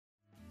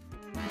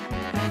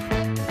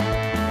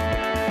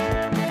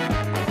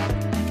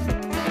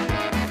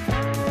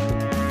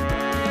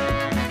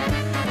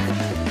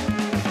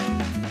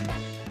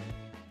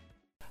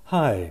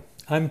Hi,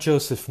 I'm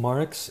Joseph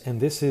Marks, and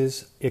this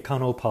is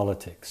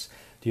Econopolitics,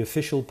 the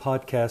official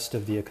podcast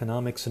of the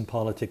Economics and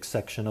Politics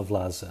section of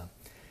LASA.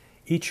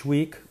 Each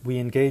week, we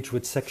engage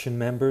with section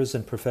members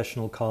and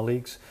professional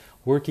colleagues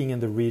working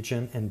in the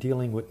region and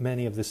dealing with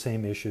many of the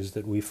same issues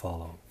that we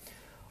follow.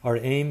 Our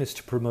aim is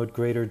to promote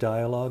greater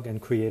dialogue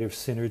and creative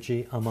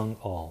synergy among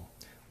all.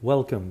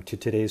 Welcome to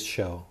today's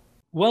show.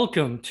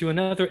 Welcome to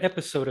another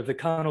episode of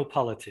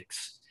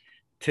Econopolitics.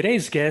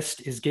 Today's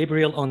guest is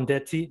Gabriel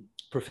Ondetti,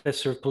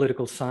 Professor of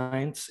Political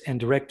Science and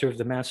Director of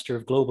the Master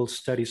of Global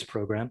Studies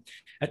program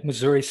at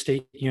Missouri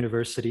State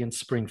University in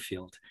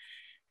Springfield.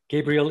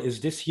 Gabriel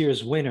is this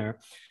year's winner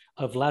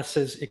of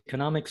LASA's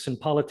Economics and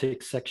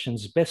Politics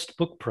section's Best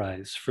Book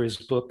Prize for his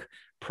book,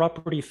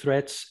 Property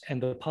Threats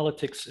and the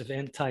Politics of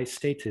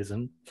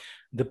Anti-Statism,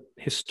 The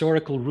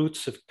Historical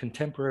Roots of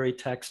Contemporary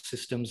Tax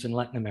Systems in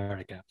Latin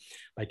America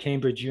by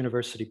Cambridge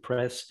University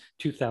Press,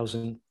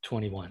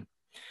 2021.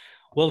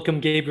 Welcome,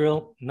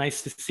 Gabriel.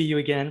 Nice to see you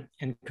again,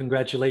 and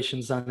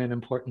congratulations on an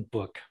important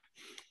book.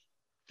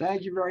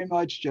 Thank you very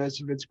much,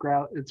 Joseph. It's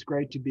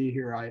great to be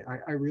here.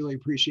 I really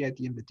appreciate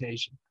the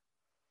invitation.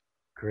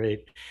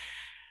 Great.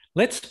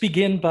 Let's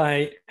begin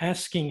by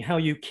asking how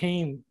you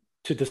came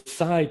to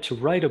decide to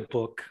write a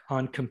book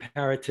on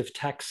comparative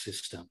tax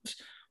systems.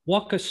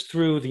 Walk us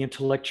through the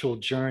intellectual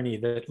journey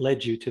that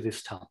led you to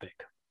this topic.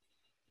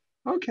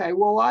 Okay,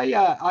 well,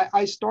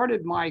 I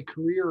started my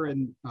career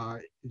in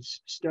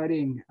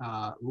studying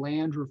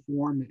land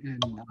reform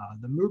and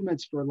the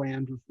movements for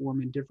land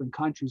reform in different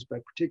countries,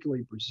 but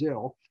particularly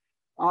Brazil.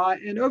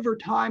 And over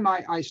time,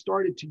 I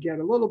started to get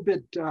a little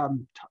bit,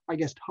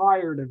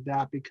 tired of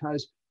that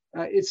because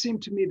it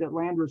seemed to me that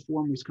land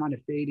reform was kind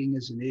of fading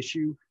as an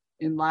issue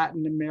in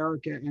Latin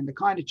America, and the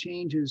kind of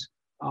changes,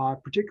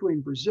 particularly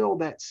in Brazil,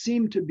 that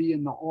seemed to be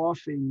in the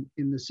offing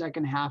in the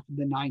second half of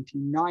the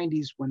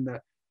 1990s when the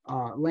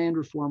land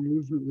reform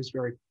movement was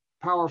very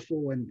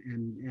powerful or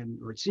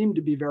it seemed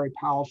to be very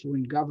powerful,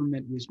 and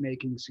government was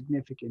making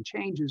significant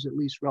changes, at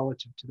least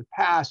relative to the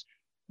past.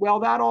 Well,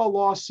 that all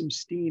lost some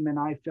steam, and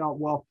I felt,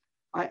 well,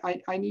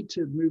 I need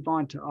to move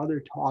on to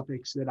other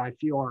topics that I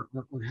feel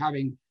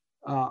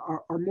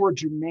are more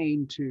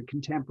germane to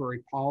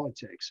contemporary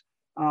politics.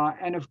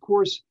 And of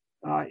course,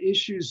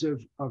 issues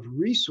of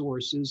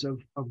resources, of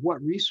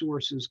what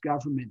resources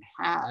government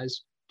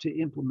has to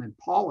implement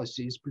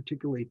policies,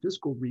 particularly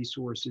fiscal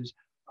resources,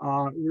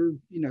 were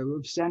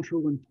of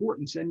central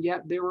importance, and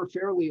yet they were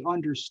fairly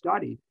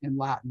understudied in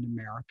Latin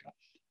America.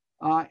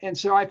 And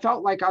so I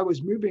felt like I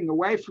was moving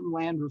away from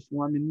land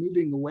reform and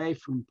moving away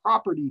from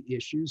property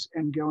issues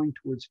and going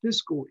towards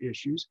fiscal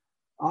issues.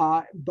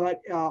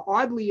 But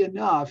oddly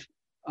enough,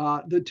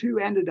 the two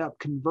ended up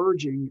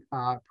converging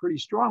pretty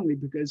strongly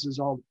because,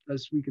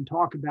 as we can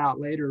talk about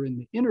later in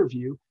the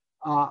interview,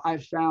 I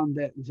found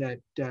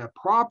that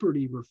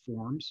property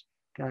reforms,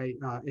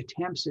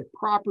 attempts at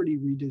property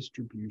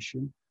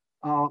redistribution,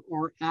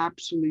 are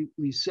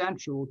absolutely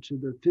central to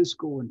the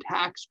fiscal and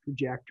tax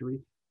trajectory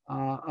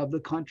of the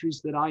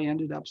countries that I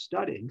ended up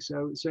studying.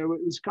 So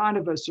it was kind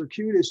of a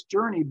circuitous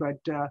journey, but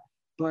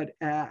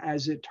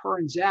as it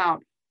turns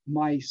out,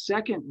 my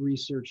second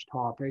research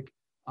topic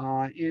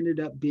ended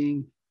up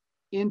being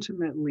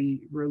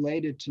intimately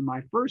related to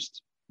my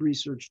first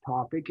research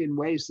topic in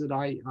ways that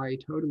I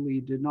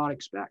totally did not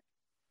expect.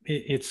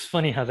 It's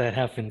funny how that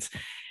happens.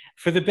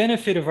 For the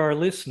benefit of our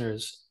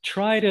listeners,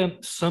 try to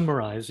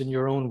summarize in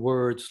your own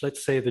words,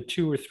 let's say, the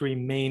 2 or 3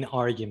 main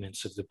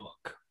arguments of the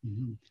book.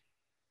 Mm-hmm.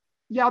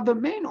 Yeah, the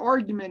main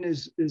argument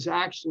is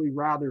actually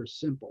rather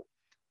simple.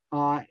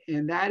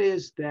 And that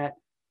is that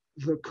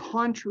the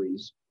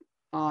countries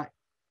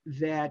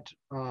that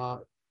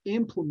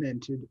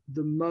implemented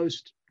the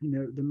most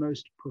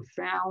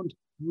profound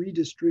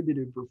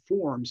redistributive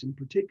reforms, and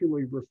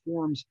particularly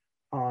reforms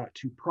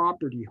to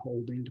property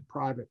holding, to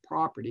private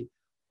property,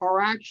 are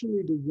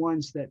actually the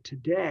ones that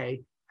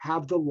today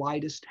have the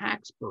lightest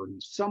tax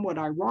burdens. Somewhat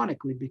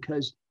ironically,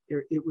 because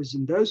it was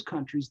in those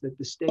countries that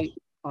the state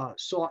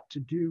sought to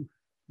do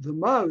the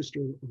most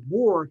or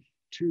more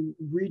to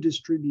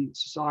redistribute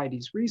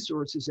society's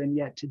resources, and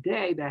yet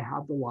today they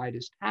have the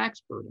lightest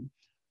tax burden.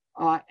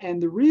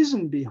 And the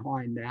reason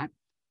behind that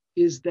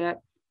is that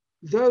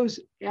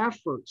those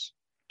efforts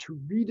to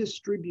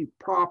redistribute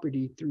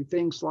property through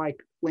things like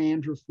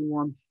land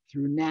reform,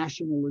 through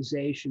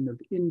nationalization of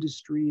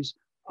industries,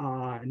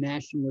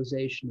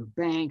 nationalization of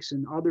banks,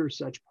 and other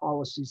such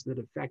policies that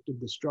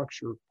affected the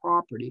structure of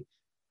property,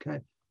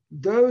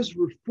 those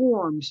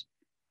reforms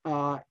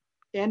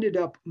ended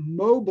up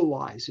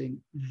mobilizing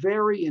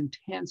very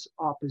intense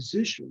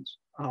oppositions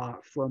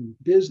from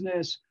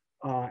business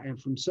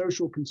and from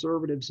social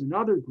conservatives and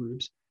other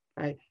groups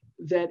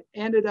that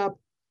ended up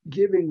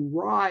giving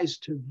rise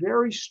to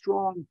very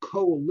strong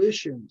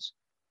coalitions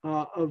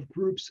of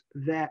groups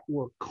that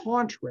were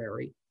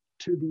contrary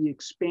to the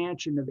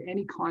expansion of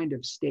any kind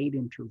of state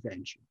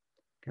intervention.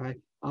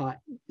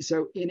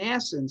 So in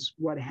essence,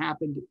 what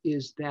happened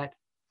is that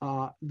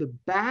the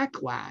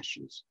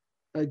backlashes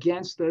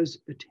against those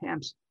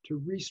attempts to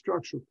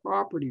restructure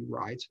property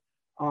rights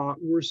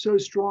were so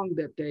strong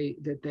that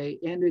they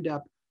ended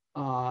up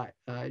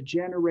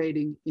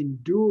generating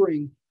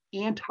enduring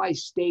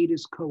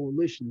anti-statist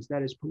coalitions,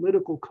 that is,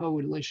 political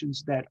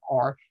coalitions that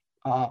are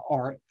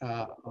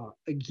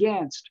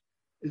against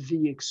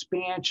the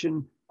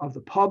expansion of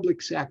the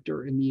public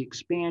sector and the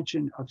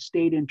expansion of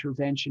state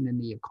intervention in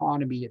the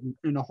economy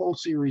in a whole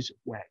series of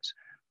ways.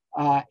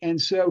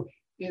 And so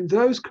in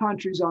those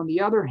countries, on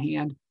the other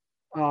hand,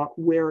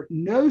 where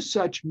no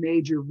such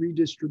major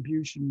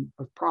redistribution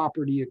of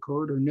property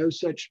occurred or no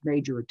such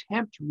major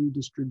attempt to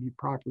redistribute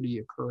property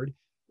occurred,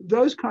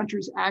 those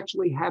countries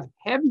actually have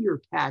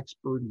heavier tax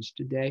burdens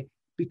today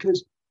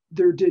because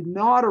there did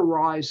not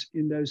arise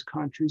in those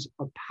countries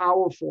a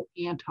powerful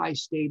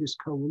anti-statist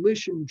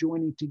coalition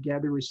joining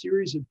together a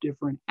series of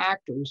different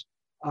actors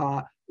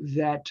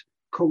that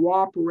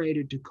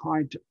cooperated to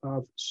kind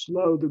of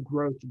slow the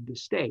growth of the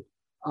state.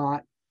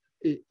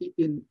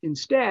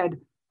 Instead,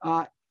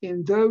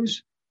 in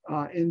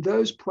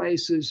those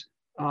places,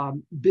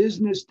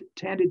 business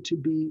tended to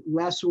be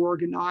less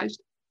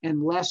organized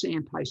and less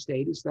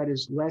anti-statist, that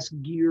is, less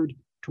geared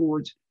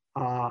towards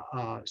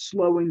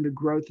slowing the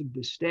growth of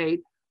the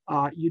state.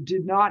 You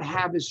did not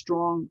have as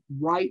strong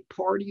right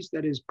parties,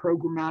 that is,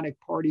 programmatic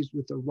parties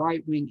with a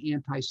right-wing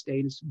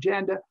anti-statist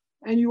agenda.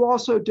 And you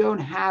also don't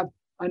have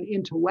an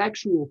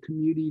intellectual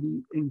community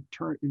in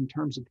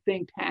terms of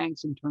think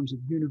tanks, in terms of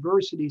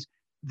universities,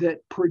 that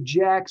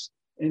projects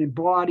and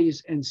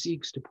embodies and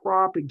seeks to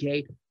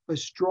propagate a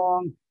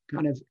strong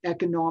kind of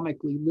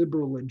economically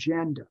liberal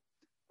agenda.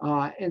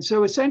 And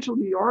so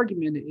essentially the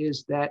argument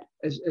is that,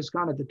 as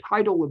kind of the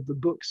title of the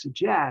book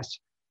suggests,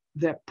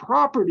 that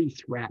property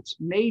threats,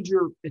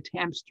 major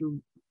attempts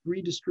to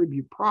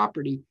redistribute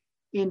property,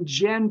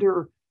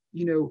 engender,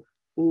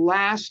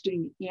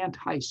 lasting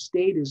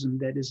anti-statism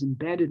that is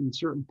embedded in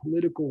certain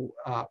political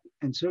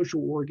and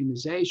social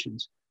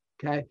organizations,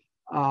 okay,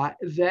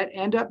 that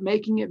end up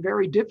making it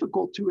very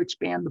difficult to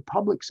expand the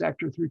public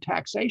sector through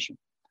taxation.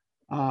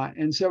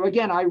 And so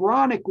again,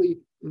 ironically,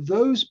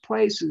 those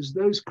places,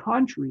 those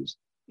countries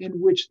in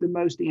which the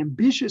most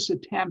ambitious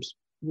attempts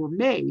were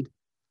made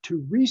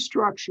to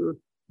restructure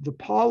the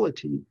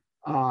polity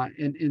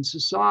and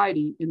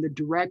society in the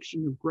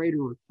direction of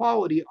greater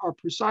equality are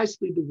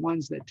precisely the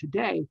ones that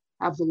today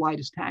have the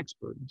lightest tax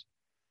burdens.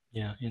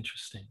 Yeah,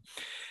 interesting.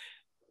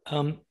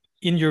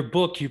 In your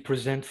book, you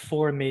present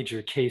 4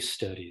 major case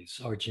studies: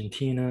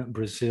 Argentina,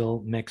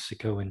 Brazil,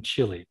 Mexico, and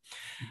Chile.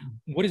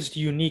 Mm-hmm. What is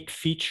the unique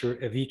feature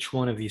of each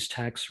one of these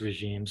tax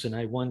regimes? And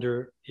I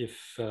wonder if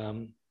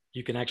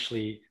you can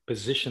actually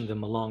position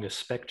them along a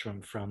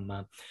spectrum from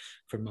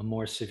a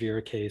more severe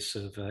case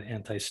of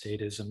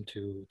anti-statism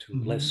to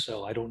mm-hmm. less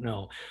so. I don't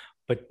know.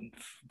 But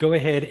go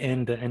ahead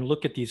and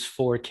look at these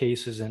 4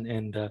 cases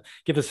and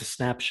give us a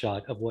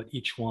snapshot of what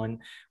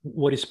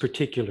is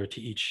particular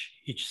to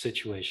each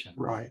situation.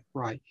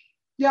 Right.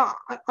 Yeah,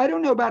 I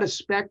don't know about a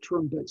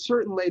spectrum, but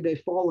certainly they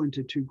fall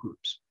into 2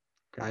 groups.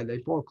 Okay, they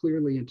fall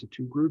clearly into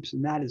 2 groups,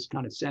 and that is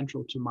kind of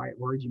central to my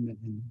argument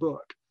in the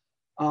book.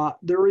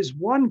 There is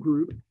one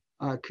group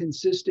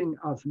consisting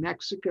of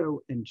Mexico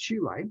and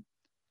Chile,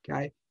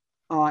 okay,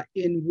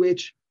 in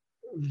which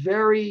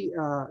very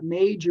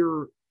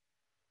major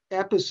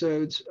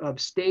episodes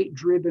of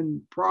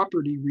state-driven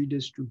property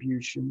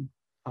redistribution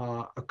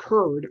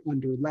occurred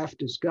under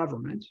leftist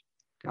governments.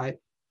 Okay,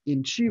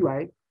 in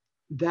Chile,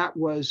 that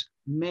was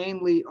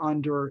mainly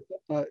under,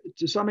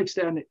 to some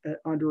extent,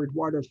 under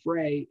Eduardo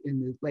Frei in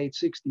the late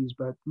 60s,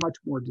 but much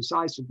more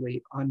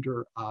decisively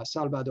under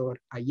Salvador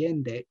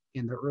Allende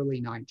in the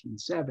early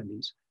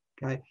 1970s.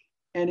 Okay,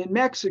 and in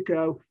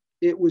Mexico,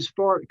 it was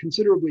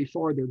considerably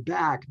farther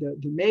back. The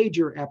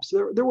major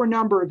episodes, there were a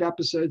number of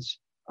episodes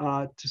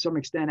to some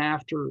extent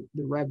after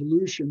the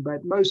revolution,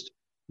 but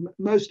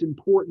most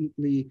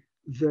importantly,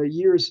 the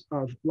years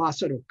of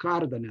Lázaro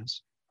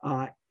Cárdenas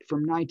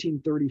from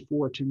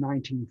 1934 to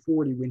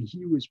 1940, when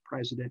he was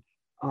president,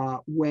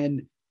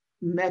 when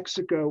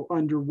Mexico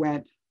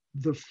underwent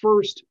the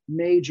first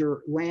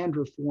major land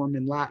reform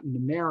in Latin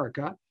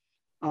America,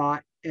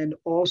 and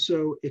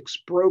also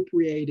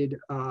expropriated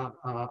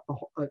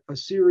a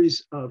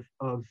series of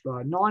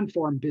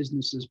non-farm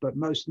businesses, but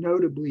most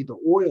notably the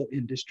oil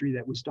industry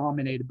that was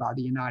dominated by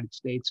the United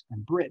States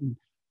and Britain,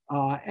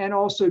 and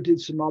also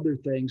did some other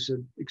things,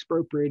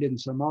 expropriated in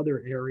some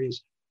other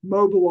areas,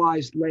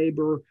 mobilized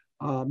labor,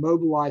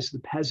 mobilized the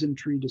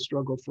peasantry to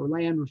struggle for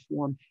land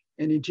reform,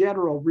 and in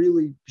general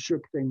really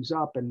shook things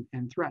up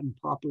and threatened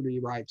property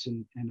rights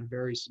in a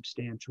very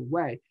substantial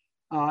way.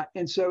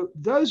 And so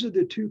those are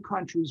the 2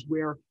 countries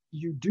where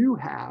you do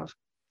have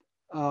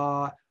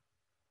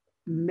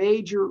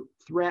major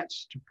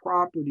threats to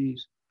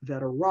properties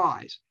that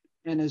arise.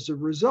 And as a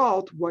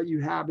result, what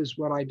you have is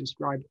what I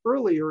described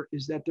earlier,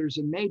 is that there's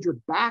a major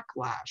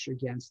backlash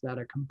against that,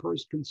 a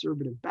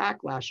conservative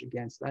backlash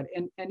against that.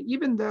 And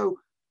even though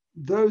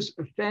those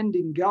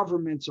offending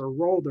governments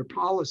their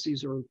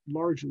policies are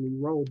largely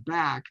rolled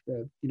back,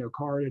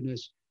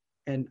 Cárdenas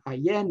and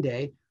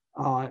Allende,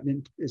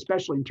 and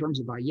especially in terms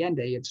of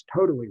Allende, it's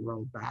totally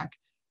rolled back.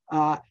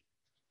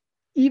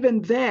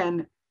 Even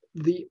then,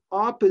 the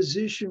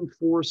opposition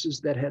forces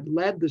that had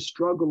led the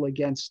struggle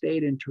against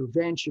state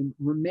intervention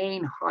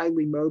remain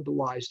highly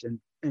mobilized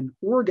and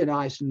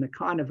organized in a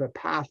kind of a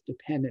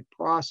path-dependent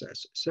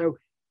process. So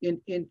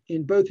in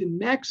both in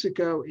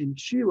Mexico and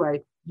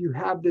Chile, you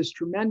have this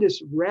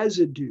tremendous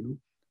residue,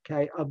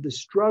 okay, of the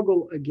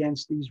struggle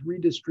against these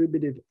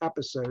redistributive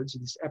episodes,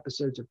 these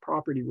episodes of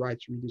property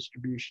rights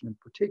redistribution in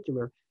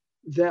particular,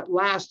 that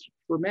last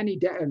for many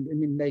decades. I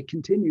mean, they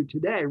continue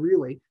today,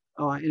 really.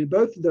 In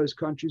both of those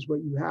countries,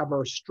 what you have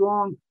are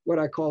strong, what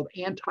I call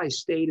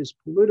anti-statist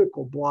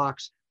political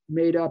blocs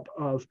made up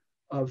of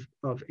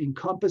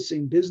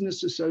encompassing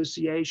business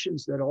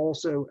associations that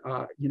also,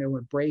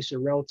 embrace a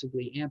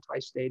relatively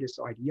anti-statist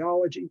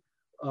ideology,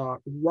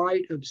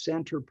 right of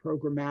center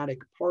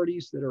programmatic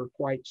parties that are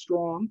quite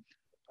strong,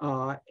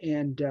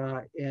 and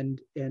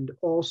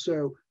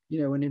also,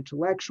 an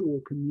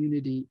intellectual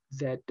community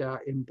that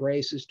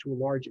embraces to a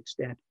large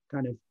extent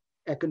kind of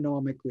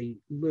economically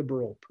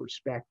liberal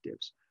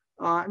perspectives.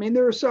 I mean,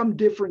 there are some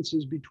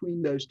differences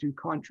between those two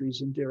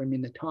countries, and I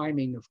mean, the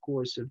timing, of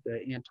course, of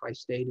the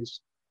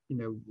anti-statist,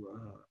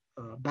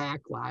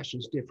 backlash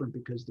is different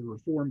because the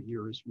reform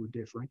eras were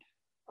different.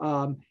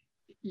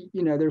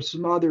 There's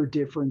some other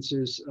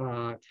differences.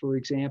 For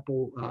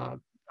example,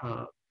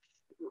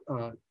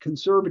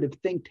 conservative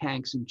think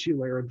tanks in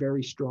Chile are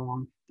very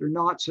strong. They're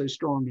not so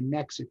strong in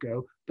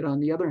Mexico, but on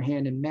the other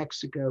hand, in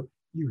Mexico,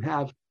 you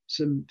have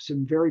some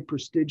very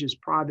prestigious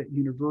private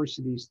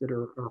universities that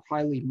are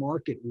highly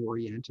market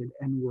oriented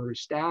and were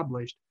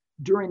established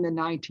during the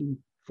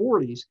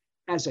 1940s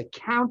as a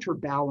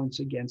counterbalance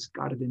against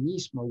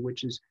Cardenismo,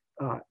 which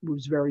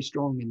was very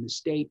strong in the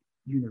state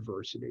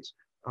universities.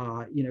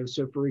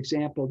 So for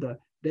example, the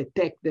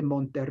Tec de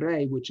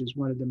Monterrey, which is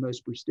one of the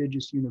most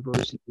prestigious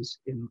universities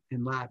in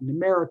Latin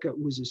America,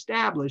 was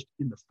established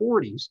in the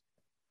 40s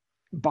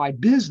by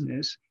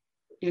business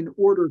in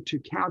order to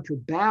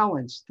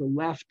counterbalance the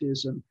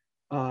leftism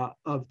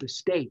of the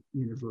state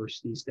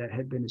universities that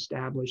had been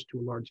established to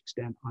a large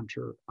extent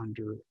under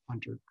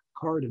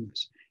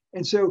Cardenas.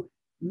 And so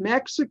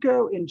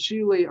Mexico and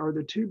Chile are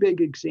the two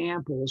big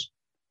examples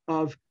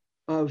of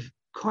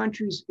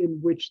countries in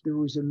which there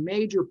was a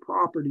major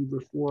property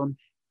reform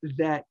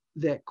that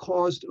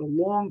caused a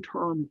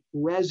long-term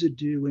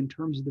residue in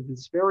terms of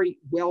this very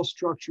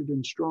well-structured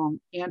and strong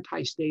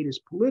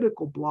anti-statist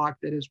political bloc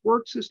that has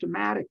worked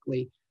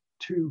systematically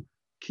to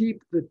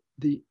keep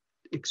the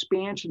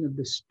expansion of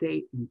the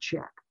state in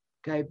check,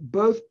 okay,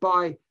 both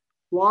by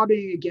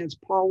lobbying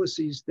against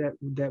policies that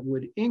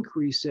would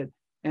increase it,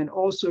 and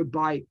also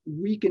by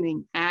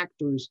weakening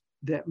actors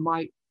that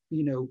might,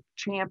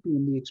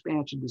 champion the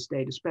expansion of the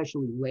state,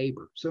 especially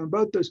labor. So in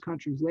both those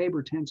countries,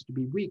 labor tends to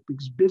be weak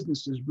because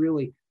businesses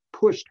really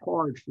pushed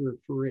hard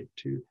for it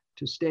to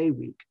stay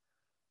weak.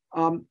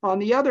 On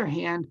the other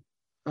hand,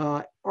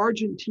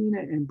 Argentina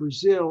and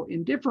Brazil,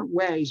 in different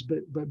ways,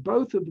 but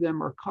both of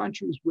them are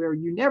countries where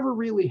you never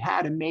really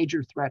had a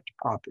major threat to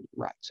property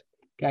rights.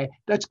 Okay,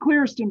 that's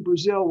clearest in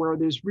Brazil, where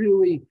there's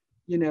really,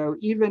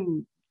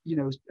 even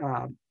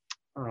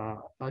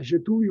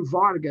Getúlio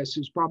Vargas,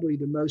 who's probably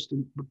the most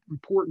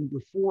important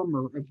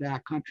reformer of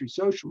that country,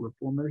 social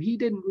reformer. He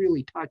didn't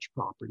really touch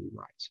property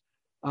rights.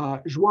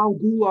 João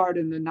Goulart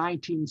in the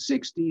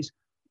 1960s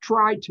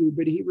tried to,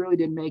 but he really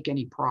didn't make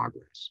any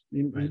progress.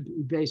 Right.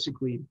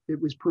 Basically, it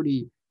was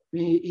pretty.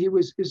 He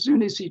was, as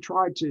soon as he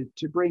tried to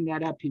bring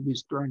that up, he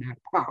was thrown out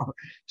of power.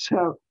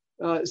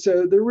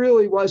 So there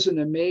really wasn't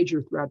a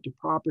major threat to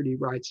property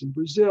rights in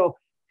Brazil.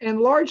 And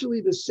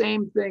largely the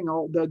same thing,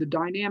 although the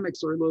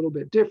dynamics are a little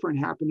bit different,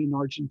 happened in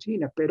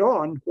Argentina.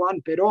 Juan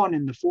Perón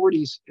in the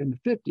 40s and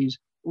the 50s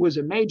was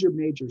a major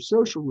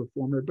social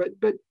reformer, but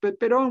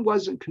Perón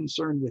wasn't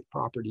concerned with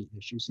property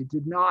issues. He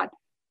did not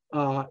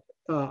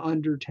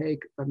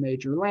undertake a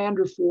major land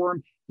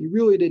reform. He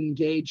really didn't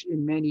engage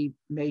in many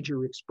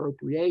major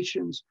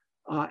expropriations.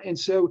 And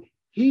so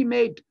he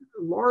made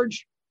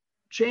large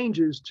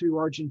changes to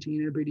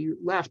Argentina, but he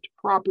left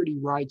property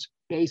rights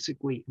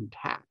basically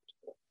intact.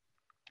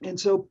 And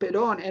so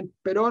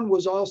Perón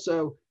was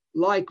also,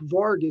 like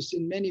Vargas,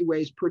 in many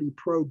ways pretty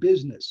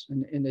pro-business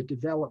in the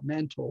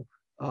developmental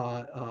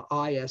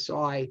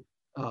ISI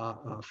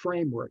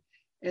framework.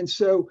 And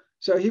so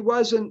he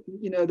wasn't,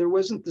 there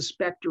wasn't the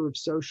specter of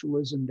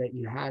socialism that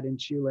you had in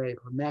Chile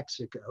or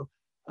Mexico.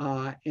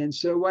 And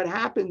so what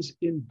happens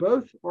in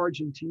both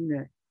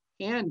Argentina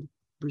and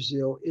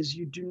Brazil is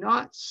you do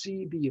not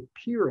see the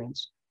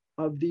appearance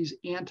of these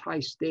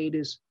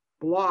anti-statist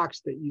blocks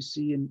that you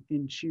see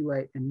in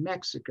Chile and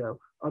Mexico,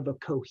 of a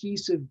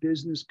cohesive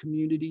business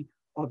community,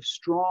 of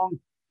strong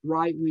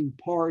right-wing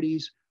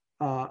parties,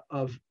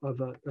 of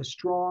a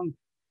strong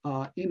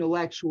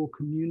intellectual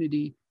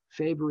community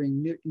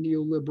favoring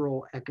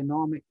neoliberal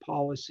economic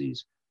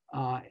policies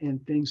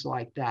and things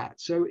like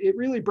that. So it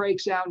really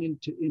breaks down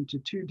into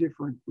two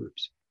different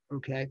groups,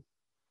 okay?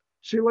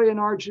 Chile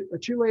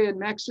and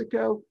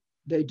Mexico,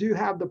 they do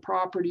have the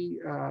property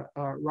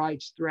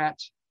rights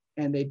threats,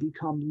 and they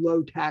become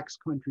low tax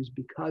countries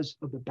because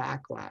of the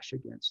backlash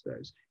against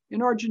those.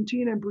 In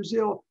Argentina and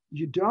Brazil,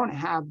 you don't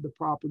have the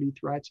property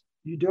threats,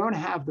 you don't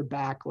have the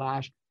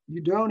backlash,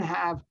 you don't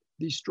have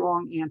these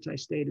strong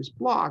anti-statist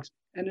blocs.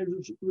 And as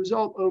a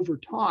result, over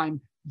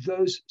time,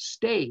 those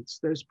states,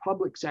 those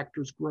public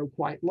sectors grow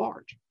quite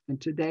large. And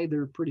today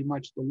they're pretty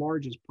much the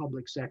largest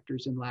public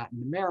sectors in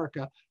Latin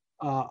America,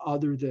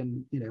 other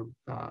than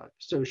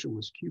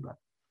socialist Cuba.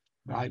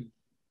 Right?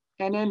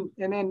 And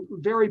then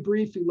very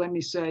briefly, let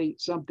me say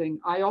something.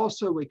 I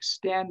also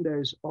extend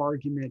those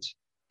arguments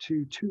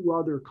to two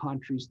other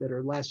countries that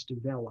are less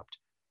developed.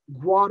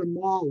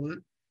 Guatemala,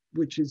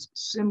 which is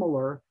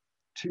similar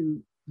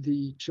to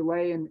the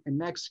Chilean and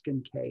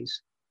Mexican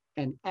case,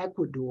 and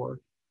Ecuador,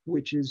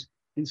 which is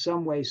in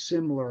some ways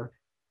similar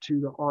to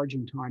the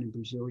Argentine and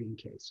Brazilian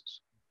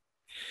cases.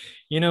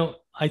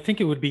 I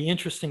think it would be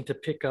interesting to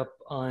pick up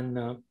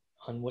on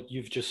what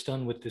you've just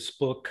done with this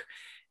book,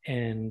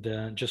 and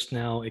just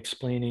now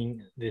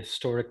explaining the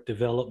historic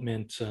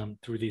development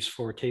through these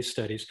 4 case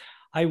studies.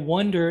 I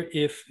wonder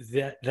if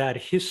that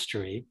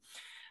history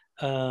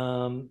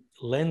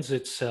lends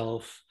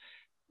itself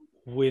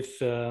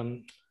with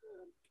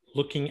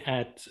looking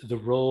at the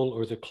role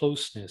or the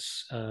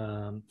closeness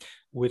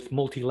with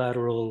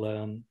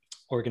multilateral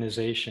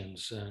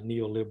organizations,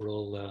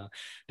 neoliberal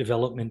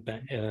development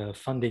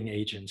funding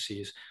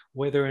agencies,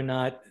 whether or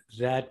not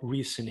that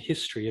recent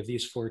history of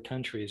these 4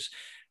 countries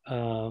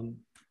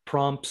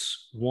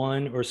prompts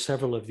one or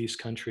several of these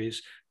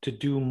countries to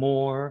do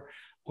more,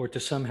 or to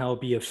somehow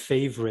be a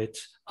favorite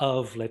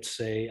of, let's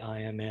say,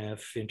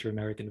 IMF,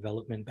 Inter-American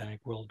Development Bank,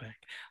 World Bank.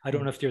 I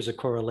don't know if there's a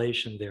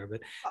correlation there, but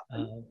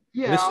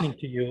listening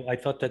to you, I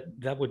thought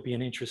that would be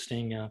an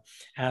interesting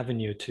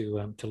avenue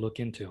to look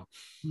into.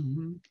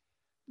 Mm-hmm.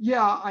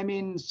 Yeah, I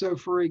mean, so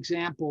for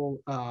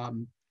example,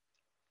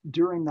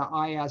 during the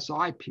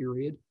ISI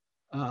period,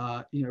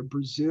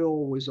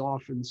 Brazil was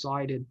often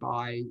cited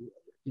by,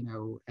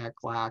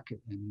 ECLAC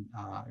and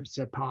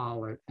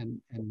CEPAL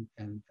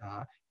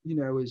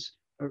as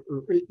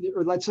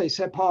or let's say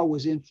CEPAL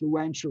was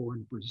influential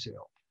in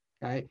Brazil,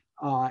 okay?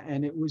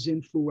 And it was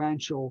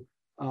influential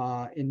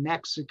in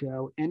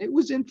Mexico, and it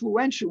was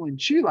influential in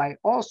Chile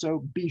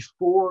also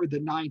before the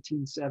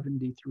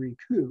 1973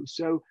 coup.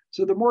 So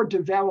the more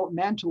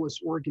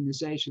developmentalist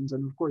organizations,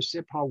 and of course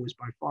CEPAL was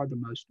by far the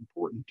most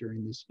important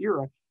during this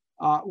era,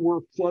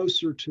 were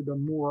closer to the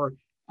more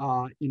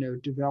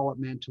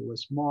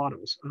developmentalist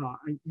models.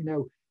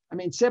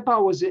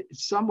 CEPAL was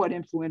somewhat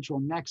influential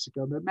in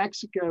Mexico, but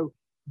Mexico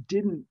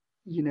didn't,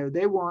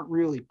 they weren't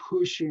really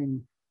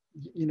pushing,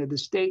 the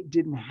state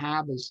didn't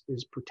have as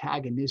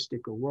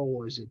protagonistic a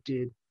role as it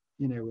did,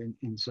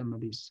 in some of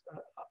these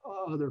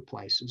other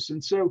places.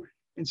 And so,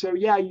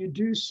 yeah, you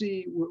do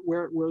see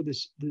where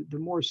the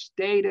more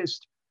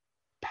statist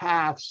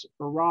paths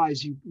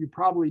arise, you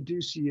probably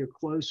do see a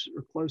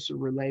closer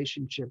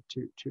relationship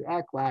to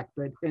ECLAC,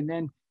 and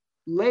then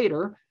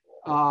later,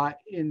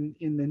 in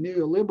the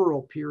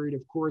neoliberal period,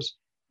 of course,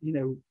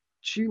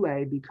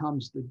 Chile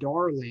becomes the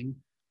darling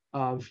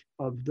of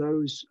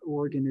those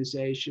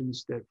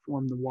organizations that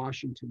form the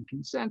Washington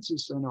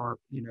Consensus and are,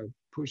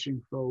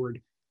 pushing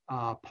forward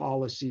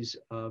policies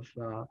of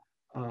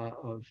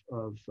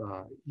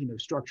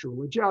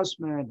structural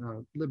adjustment,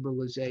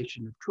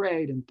 liberalization of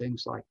trade, and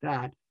things like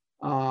that.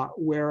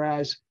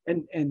 Whereas,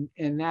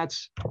 and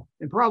that's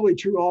probably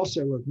true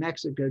also of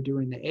Mexico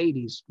during the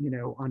 80s,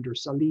 under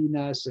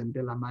Salinas and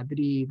De la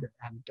Madrid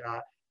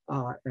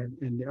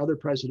and the other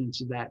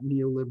presidents of that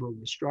neoliberal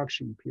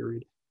restructuring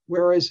period.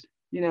 Whereas,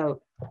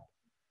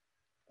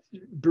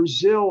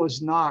 Brazil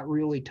is not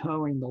really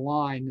towing the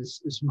line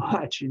as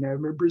much.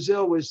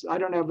 Brazil was, I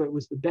don't know if it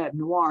was the bête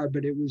noire,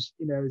 but it was,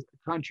 a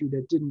country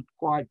that didn't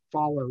quite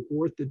follow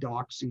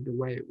orthodoxy the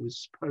way it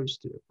was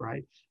supposed to,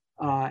 right?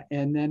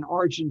 And then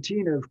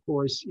Argentina, of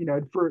course,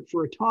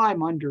 for a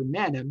time under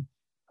Menem,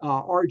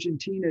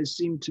 Argentina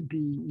seemed to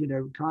be,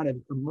 kind of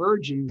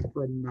emerging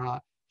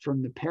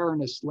from the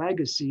Peronist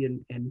legacy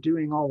and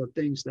doing all the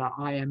things that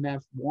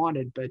IMF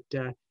wanted, but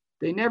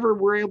they never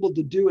were able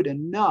to do it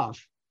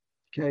enough,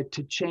 okay,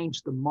 to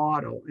change the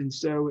model. And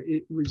so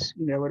it was,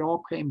 it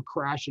all came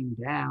crashing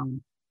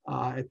down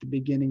at the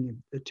beginning of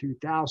the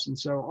 2000s.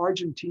 So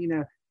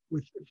Argentina,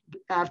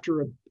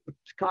 after a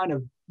kind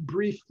of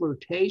brief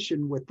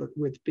flirtation with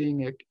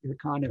being a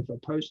kind of a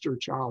poster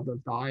child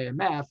of the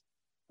IMF,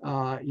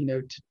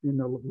 in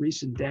the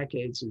recent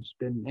decades, has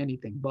been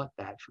anything but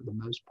that for the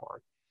most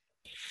part.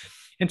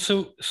 And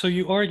so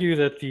you argue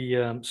that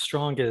the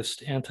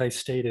strongest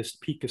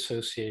anti-statist peak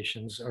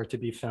associations are to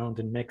be found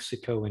in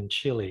Mexico and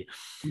Chile.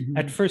 Mm-hmm.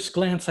 At first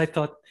glance, I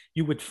thought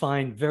you would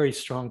find very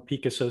strong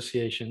peak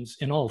associations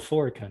in all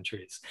 4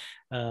 countries.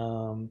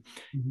 But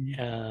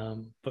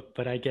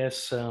I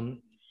guess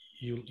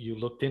you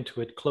looked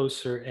into it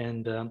closer,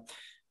 and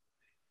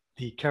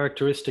the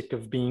characteristic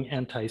of being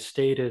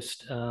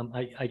anti-statist,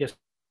 I guess,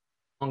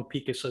 strong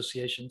peak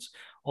associations.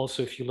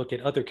 Also, if you look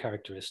at other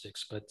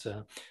characteristics, but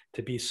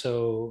to be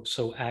so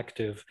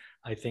active,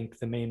 I think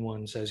the main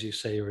ones, as you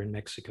say, are in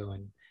Mexico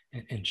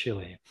and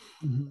Chile.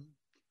 Mm-hmm.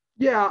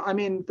 Yeah, I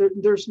mean,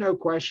 there's no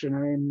question. I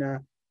mean,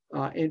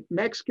 And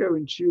Mexico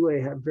and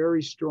Chile have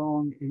very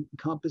strong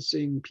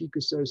encompassing peak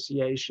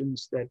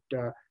associations that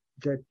are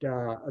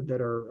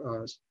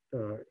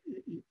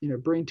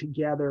bring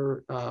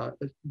together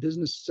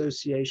business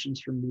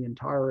associations from the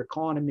entire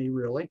economy,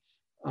 really.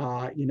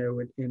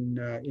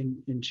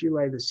 In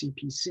Chile, the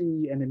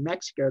CPC, and in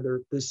Mexico,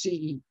 the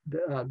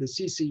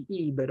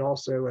CCE, but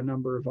also a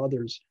number of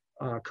others,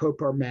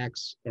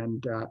 Coparmex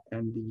and the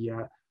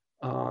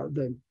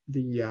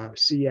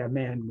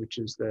CMN, which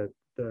is the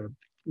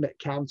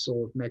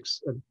Council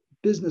of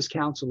Business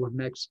Council of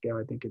Mexico,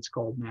 I think it's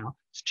called now.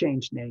 It's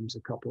changed names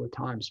a couple of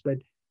times, but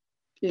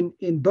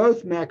in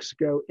both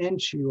Mexico and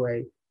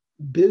Chile,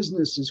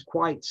 business is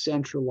quite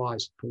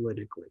centralized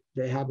politically.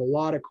 They have a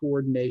lot of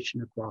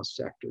coordination across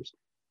sectors.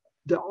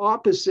 The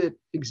opposite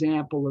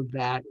example of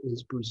that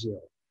is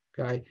Brazil.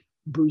 Okay,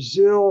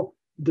 Brazil,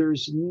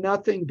 there's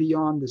nothing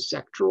beyond the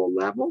sectoral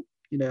level.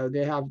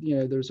 They have,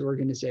 there's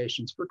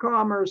organizations for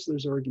commerce,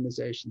 there's an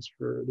organization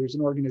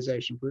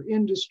for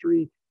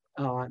industry,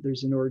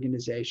 there's an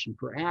organization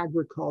for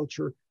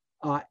agriculture.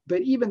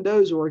 But even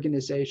those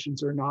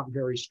organizations are not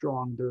very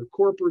strong. They're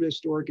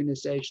corporatist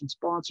organizations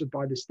sponsored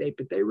by the state,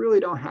 but they really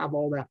don't have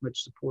all that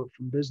much support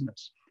from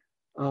business.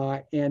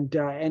 And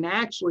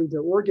actually, the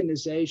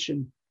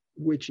organization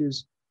which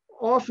is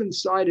often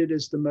cited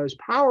as the most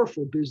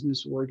powerful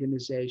business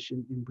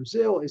organization in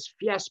Brazil is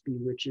Fiesp,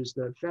 which is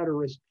the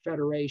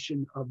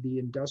Federation of the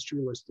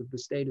Industrialists of the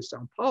state of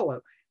Sao Paulo.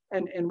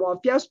 And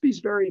while Fiesp is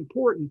very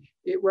important,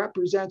 it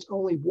represents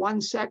only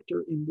one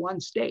sector in one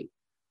state,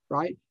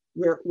 right?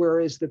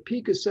 Whereas the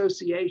peak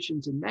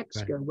associations in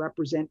Mexico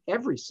represent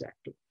every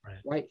sector,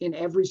 right, in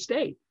every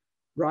state,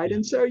 right? Yeah.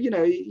 And so,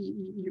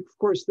 of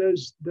course,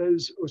 those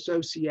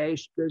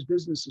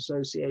business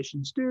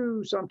associations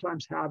do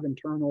sometimes have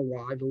internal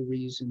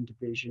rivalries and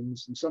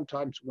divisions, and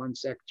sometimes one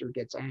sector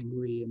gets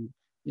angry and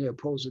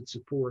pulls its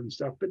support and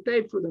stuff. But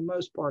they, for the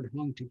most part,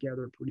 hung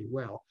together pretty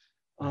well,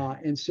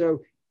 and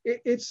so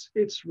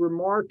it's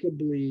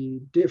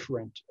remarkably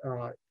different,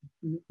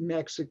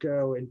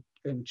 Mexico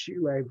and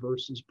Chile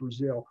versus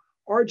Brazil.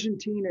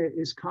 Argentina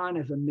is kind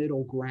of a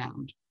middle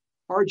ground.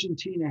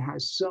 Argentina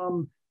has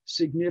some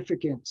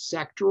significant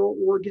sectoral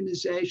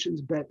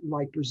organizations, but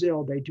like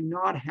Brazil, they do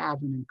not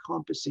have an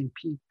encompassing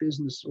peak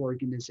business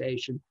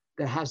organization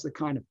that has the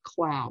kind of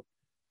clout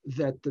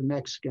that the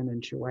Mexican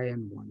and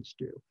Chilean ones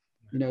do.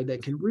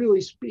 That can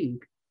really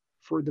speak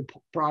for the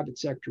private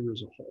sector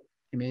as a whole.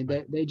 I mean,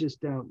 they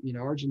just don't,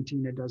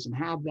 Argentina doesn't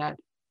have that.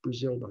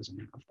 Brazil doesn't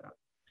have that.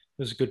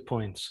 Those are good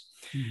points.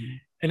 Mm-hmm.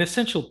 An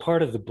essential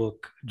part of the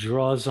book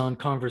draws on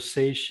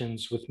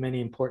conversations with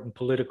many important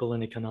political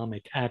and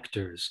economic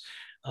actors.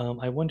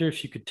 I wonder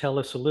if you could tell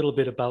us a little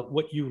bit about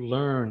what you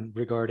learned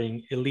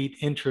regarding elite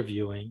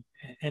interviewing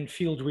and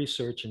field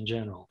research in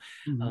general.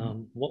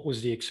 Mm-hmm. What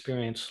was the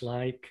experience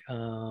like?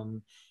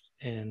 And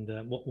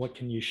what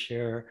can you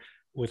share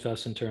with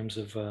us in terms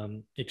of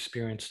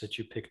experience that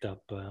you picked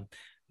up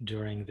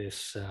during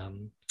this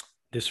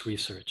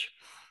research?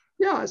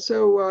 Yeah,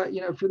 so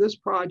for this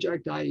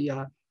project,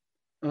 I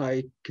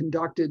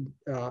conducted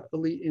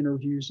elite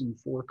interviews in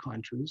 4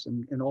 countries,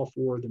 and all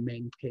 4 of the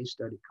main case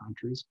study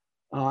countries.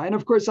 And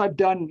of course, I've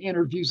done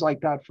interviews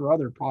like that for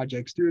other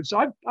projects too.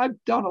 So I've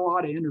done a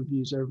lot of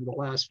interviews over the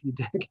last few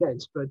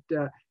decades. But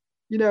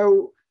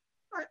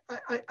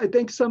I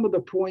think some of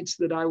the points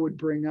that I would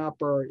bring up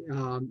are,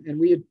 and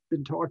we had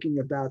been talking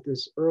about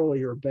this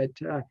earlier, but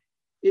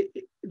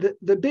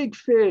the big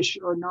fish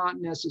are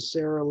not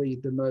necessarily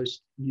the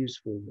most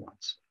useful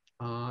ones.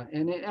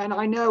 And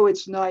I know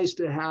it's nice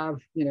to have,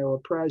 a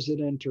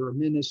president or a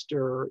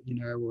minister, or,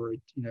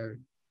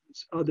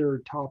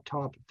 other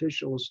top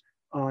officials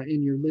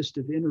in your list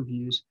of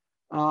interviews.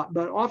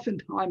 But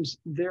oftentimes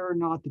they're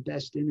not the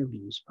best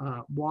interviews.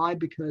 Why?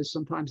 Because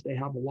sometimes they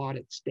have a lot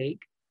at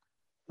stake.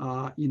 They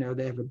have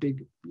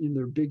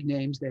they're big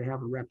names, they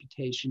have a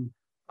reputation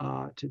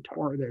that could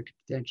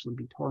potentially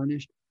be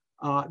tarnished.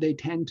 They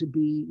tend to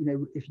be,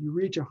 if you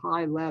reach a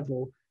high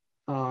level,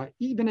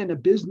 even in a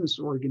business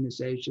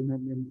organization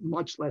and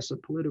much less a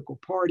political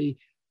party,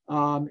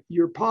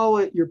 you're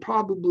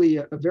probably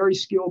a very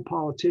skilled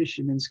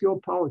politician, and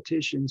skilled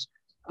politicians,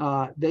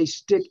 they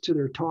stick to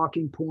their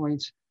talking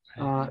points.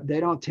 They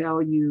don't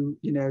tell you,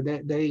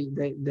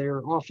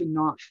 they're often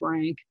not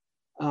frank.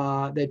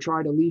 They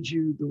try to lead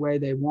you the way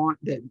they want,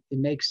 that it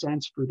makes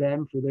sense for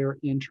them, for their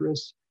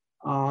interests.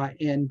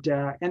 And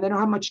they don't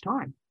have much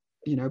time,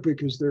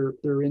 because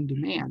they're in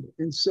demand.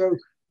 And so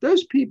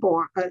those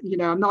people,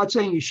 I'm not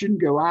saying you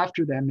shouldn't go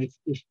after them. If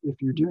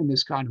you're doing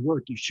this kind of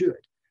work, you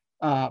should,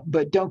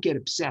 but don't get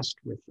obsessed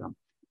with them,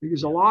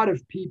 because a lot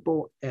of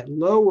people at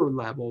lower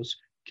levels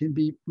can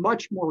be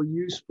much more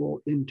useful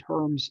in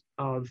terms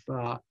of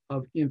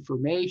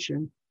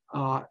information.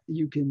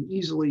 You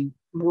can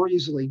more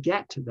easily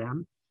get to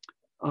them.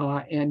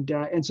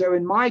 And so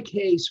in my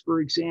case,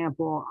 for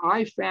example,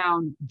 I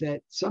found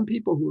that some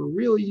people who are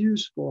really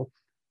useful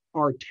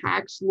are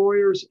tax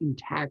lawyers and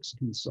tax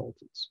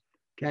consultants.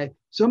 Okay,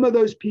 a lot of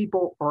those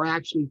people are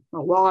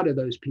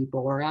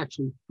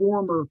actually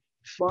former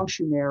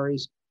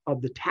functionaries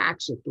of the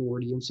tax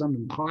authority, and some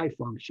of them high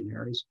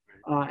functionaries,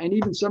 and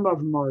even some of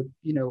them are,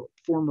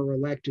 former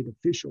elected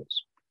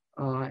officials,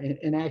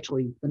 and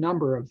actually a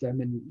number of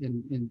them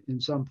in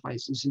some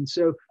places. And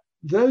so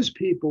those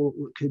people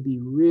could be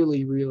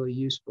really, really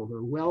useful.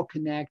 They're well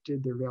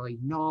connected, they're very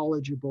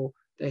knowledgeable,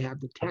 they have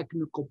the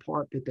technical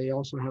part, but they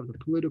also have the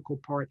political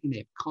part, and they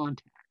have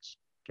contacts.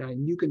 Okay,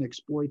 and you can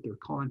exploit their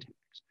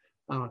contacts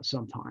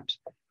sometimes.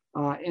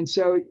 And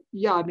so,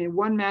 yeah, I mean,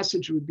 one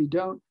message would be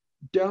don't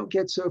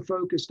get so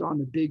focused on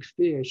the big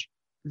fish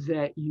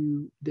that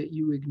you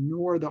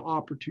ignore the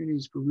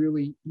opportunities for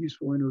really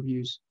useful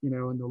interviews, in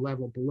the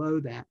level below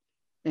that.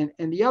 And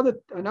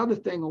another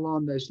thing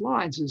along those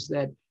lines is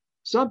that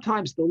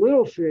sometimes the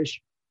little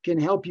fish can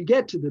help you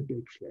get to the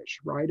big fish,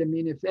 right? I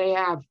mean, if they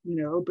have,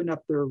 open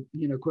up their,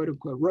 quote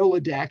unquote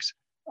Rolodex,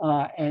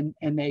 and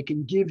they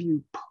can give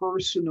you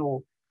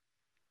personal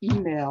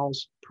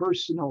emails,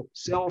 personal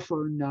cell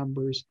phone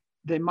numbers,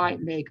 they might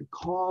make a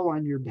call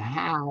on your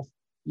behalf,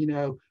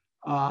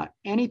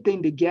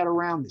 anything to get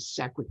around the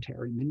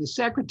secretary. I mean, the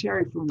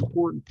secretary for an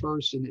important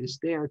person is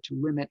there to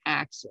limit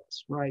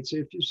access, right? So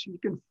if you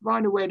can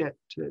find a way to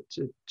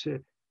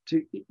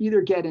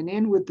either get an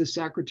in with the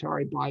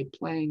secretary by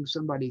playing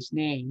somebody's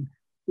name,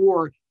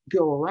 or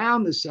go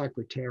around the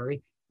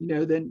secretary,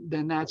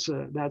 then that's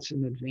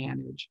an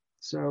advantage.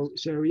 So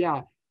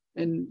yeah.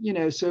 And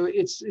so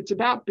it's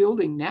about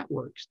building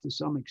networks to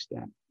some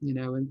extent,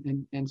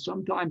 and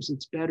sometimes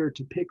it's better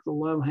to pick the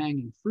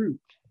low-hanging fruit,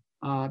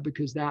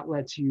 because that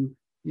lets you,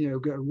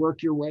 go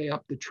work your way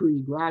up the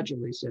tree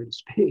gradually, so to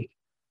speak.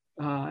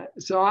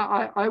 So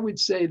I would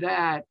say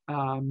that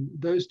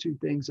those two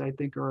things I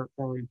think are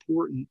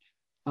important.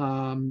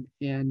 And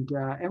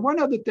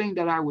one other thing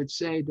that I would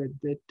say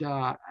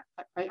that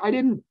I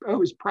didn't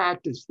always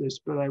practice this,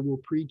 but I will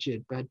preach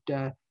it. But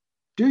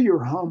do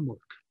your homework.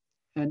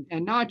 And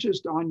not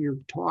just on your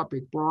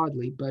topic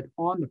broadly, but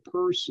on the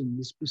person,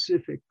 the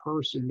specific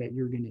person that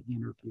you're going to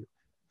interview.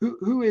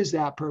 Who is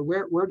that person?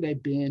 Where have they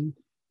been?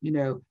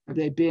 Have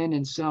they been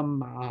in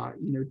some,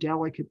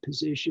 delicate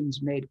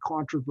positions, made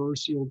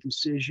controversial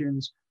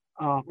decisions?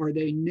 Are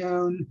they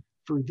known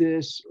for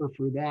this or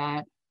for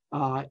that?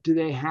 Do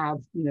they have,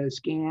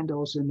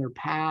 scandals in their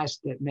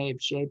past that may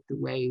have shaped the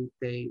way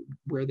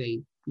where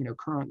they,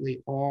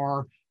 currently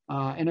are,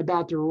 and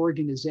about their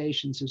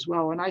organizations as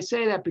well. And I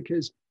say that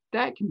because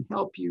that can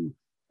help you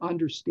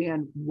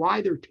understand why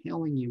they're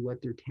telling you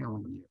what they're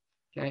telling you.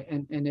 Okay.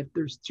 And if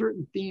there's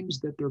certain themes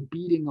that they're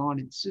beating on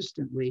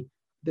insistently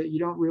that you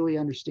don't really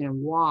understand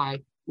why,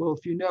 well,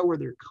 if you know where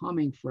they're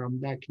coming from,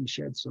 that can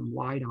shed some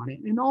light on it.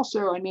 And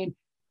also, I mean,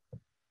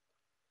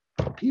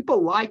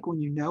 people like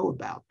when you know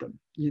about them,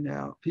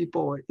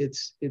 people,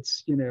 it's,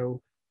 of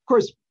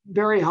course,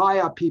 very high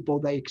up people,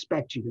 they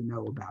expect you to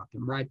know about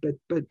them, right?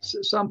 But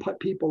some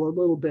people a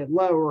little bit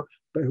lower,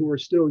 but who are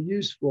still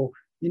useful,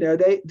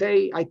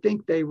 I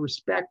think they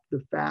respect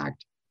the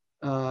fact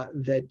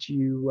that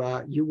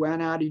you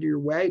went out of your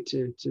way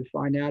to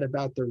find out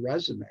about their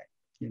resume,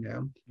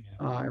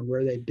 and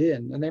where they've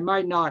been. And they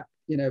might not,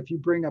 if you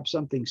bring up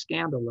something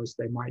scandalous,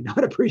 they might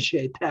not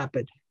appreciate that.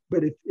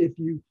 But if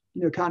you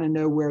kind of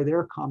know where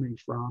they're coming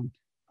from,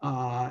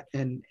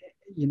 and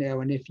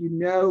if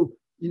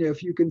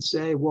if you can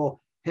say,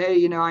 well,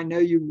 hey, I know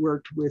you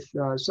worked with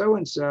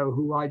so-and-so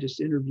who I just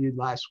interviewed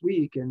last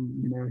week, and,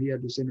 he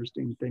had this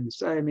interesting thing to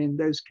say. I mean,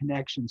 those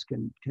connections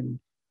can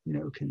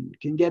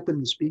get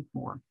them to speak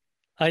more.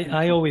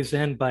 I always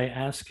end by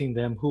asking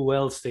them who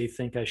else they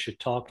think I should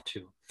talk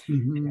to.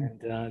 Mm-hmm.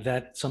 And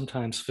that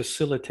sometimes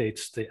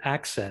facilitates the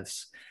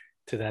access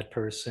to that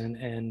person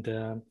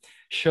and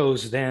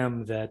shows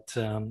them that,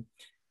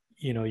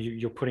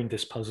 you're putting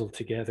this puzzle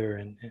together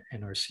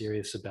and are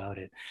serious about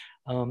it.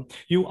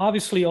 You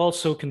obviously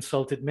also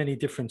consulted many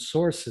different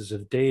sources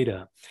of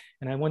data.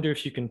 And I wonder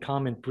if you can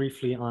comment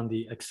briefly on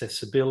the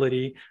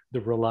accessibility,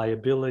 the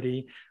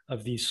reliability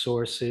of these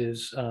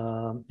sources,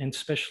 and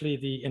especially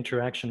the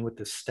interaction with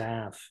the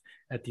staff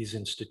at these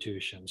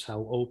institutions,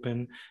 how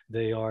open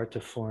they are to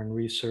foreign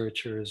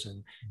researchers,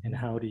 and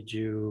how did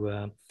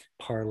you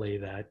parlay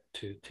that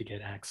to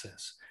get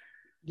access?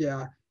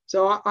 Yeah,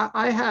 so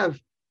I have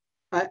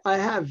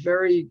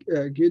very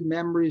good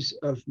memories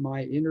of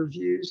my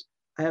interviews.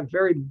 I have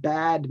very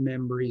bad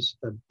memories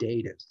of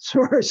data.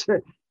 Source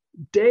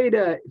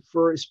data,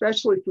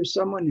 especially for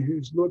someone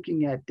who's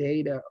looking at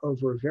data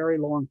over a very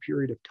long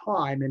period of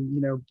time,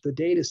 and the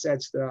data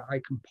sets that I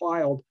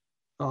compiled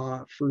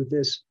for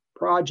this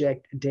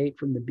project date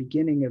from the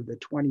beginning of the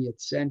 20th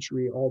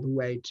century all the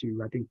way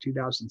to, I think,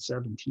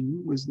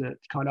 2017 was the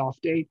cutoff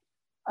date.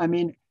 I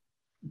mean,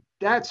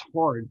 that's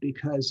hard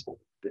because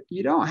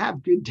you don't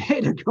have good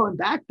data going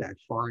back that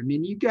far. I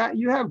mean,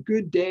 you have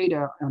good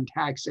data on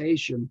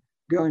taxation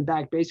going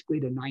back basically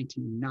to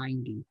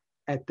 1990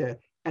 at the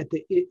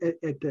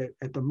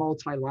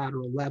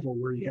multilateral level,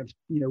 where you have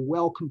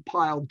well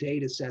compiled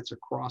data sets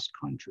across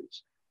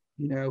countries,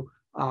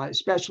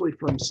 especially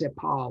from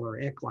CEPAL or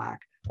ECLAC.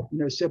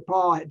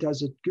 CEPAL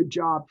does a good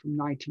job from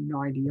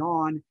 1990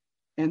 on,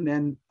 and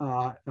then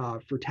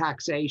for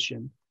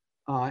taxation.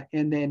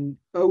 And then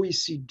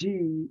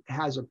OECD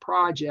has a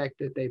project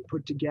that they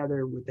put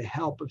together with the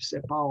help of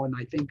CEPAL and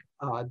I think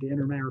the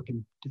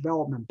Inter-American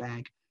Development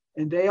Bank.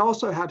 And they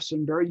also have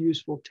some very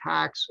useful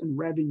tax and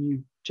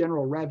revenue,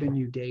 general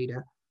revenue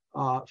data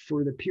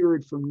for the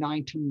period from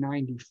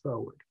 1990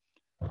 forward.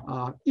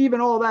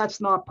 Even all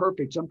that's not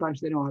perfect. Sometimes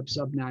they don't have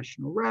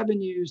subnational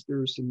revenues.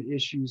 There's some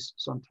issues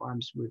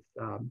sometimes with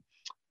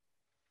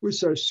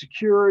Social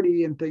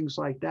Security and things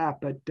like that.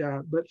 But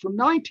from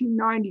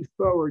 1990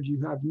 forward,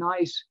 you have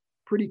nice,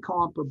 pretty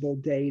comparable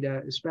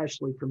data,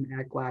 especially from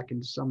ECLAC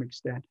and to some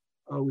extent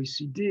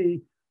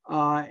OECD.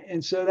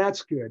 And so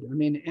that's good. I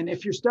mean, and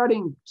if you're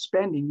studying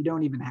spending, you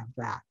don't even have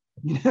that.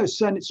 You know,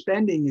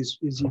 spending is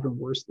even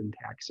worse than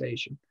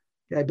taxation.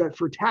 Okay, but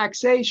for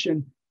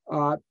taxation,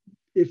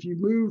 if you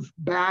move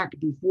back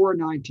before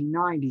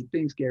 1990,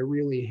 things get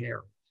really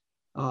hairy.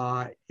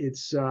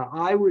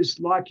 I was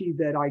lucky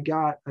that I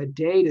got a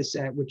data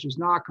set, which is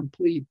not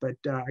complete, but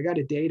I got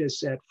a data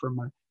set from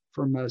a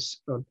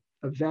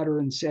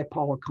veteran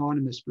CEPAL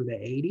economist for the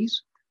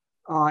 80s.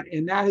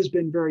 And that has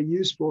been very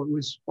useful. It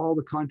was all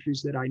the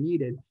countries that I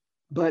needed.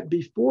 But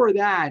before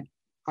that,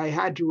 I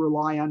had to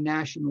rely on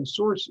national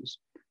sources.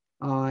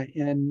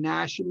 And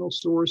national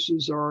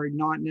sources are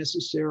not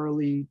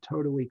necessarily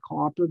totally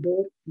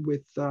comparable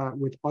with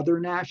other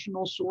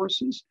national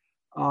sources.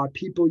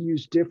 People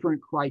use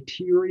different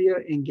criteria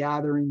in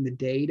gathering the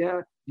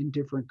data in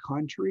different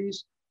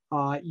countries.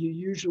 You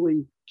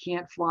usually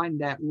can't find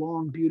that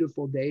long,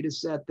 beautiful data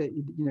set that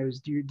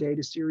is your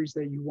data series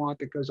that you want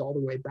that goes all the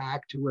way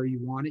back to where you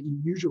want it. You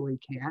usually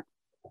can't.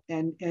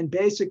 And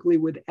basically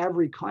with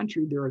every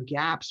country, there are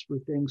gaps for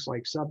things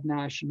like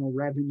subnational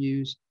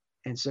revenues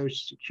and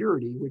Social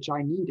Security, which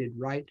I needed,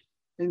 right?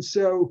 And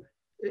so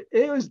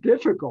it was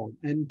difficult.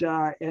 And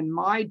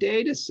my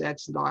data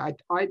sets that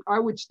I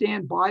would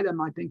stand by them.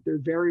 I think they're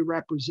very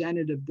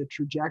representative of the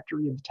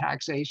trajectory of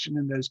taxation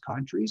in those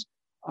countries,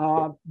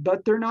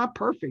 but they're not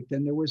perfect.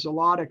 And there was a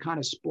lot of kind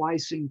of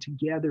splicing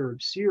together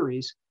of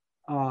series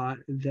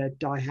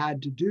that I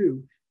had to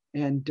do.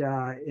 And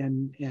I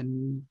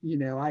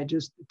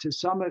just, to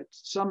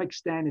some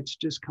extent, it's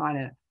just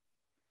kind of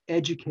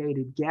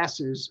educated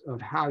guesses of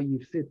how you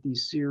fit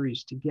these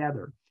series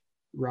together,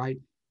 right?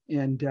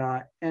 And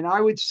I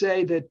would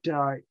say that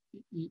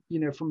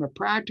from a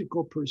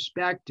practical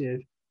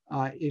perspective,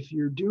 if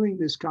you're doing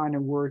this kind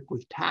of work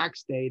with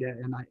tax data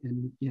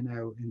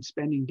and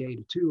spending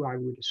data too, I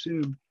would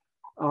assume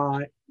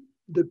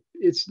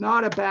it's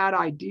not a bad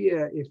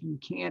idea if you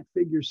can't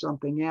figure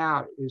something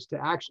out, is to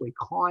actually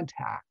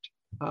contact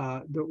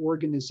the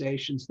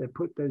organizations that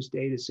put those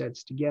data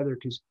sets together,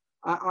 because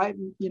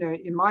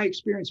in my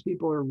experience,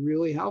 people are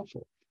really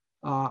helpful.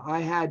 I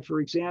had, for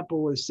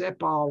example, with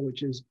CEPAL,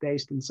 which is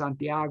based in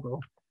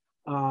Santiago,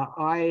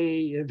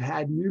 I have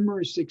had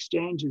numerous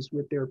exchanges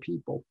with their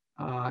people.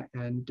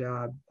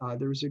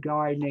 There's a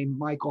guy named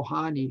Michael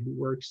Hani who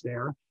works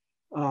there,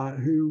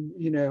 who,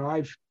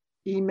 I've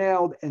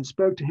emailed and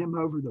spoke to him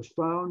over the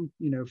phone,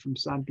 from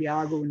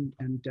Santiago, and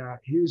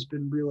he's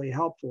been really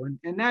helpful.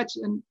 And that's,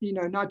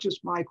 not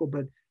just Michael,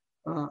 but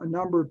a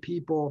number of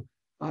people,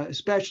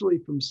 especially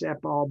from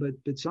CEPAL,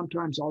 but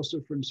sometimes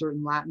also from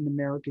certain Latin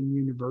American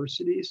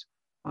universities.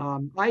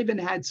 I even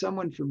had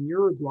someone from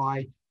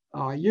Uruguay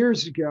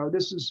years ago.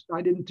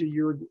 I didn't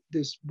do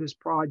this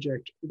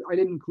project. I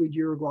didn't include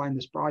Uruguay in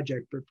this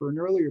project, but for an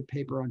earlier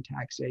paper on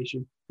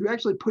taxation, who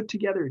actually put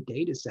together a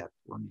data set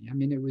for me. I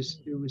mean, it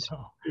was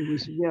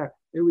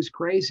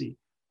crazy.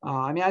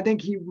 I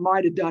think he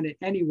might have done it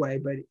anyway,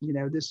 but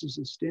this is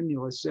a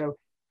stimulus. So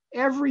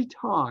every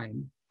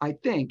time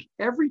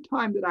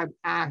that I've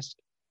asked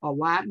a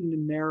Latin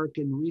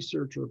American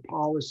researcher or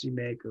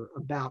policymaker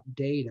about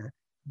data,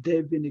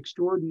 they've been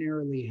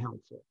extraordinarily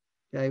helpful.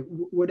 Okay,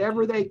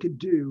 whatever they could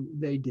do,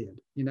 they did.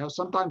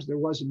 Sometimes there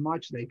wasn't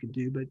much they could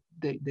do, but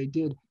they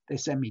did. They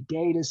sent me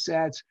data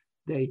sets.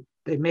 They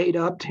made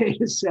up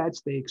data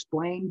sets. They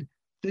explained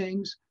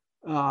things,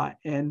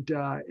 and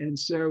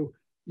so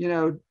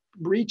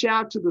reach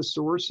out to the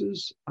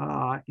sources.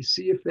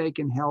 See if they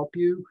can help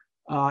you.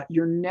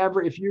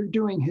 If you're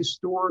doing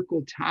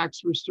historical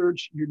tax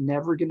research, you're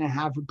never going to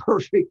have a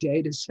perfect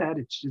data set.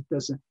 It just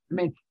doesn't.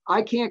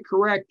 I can't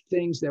correct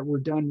things that were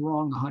done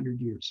wrong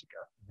 100 years ago,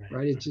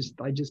 right?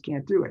 I just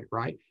can't do it,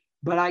 right?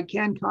 But I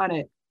can kind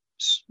of,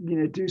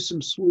 do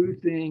some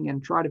sleuthing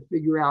and try to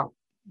figure out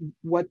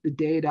what the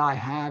data I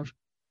have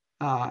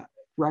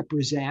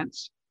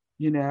represents,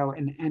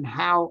 and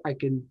how I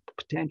can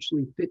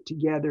potentially fit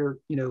together,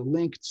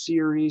 linked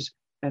series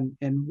and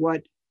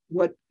what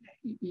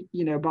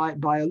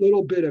by a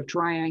little bit of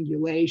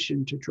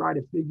triangulation to try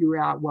to figure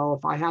out, well,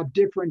 if I have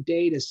different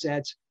data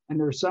sets and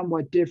they're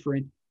somewhat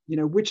different,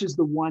 which is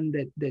the one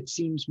that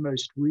seems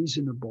most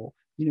reasonable,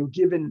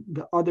 given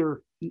the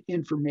other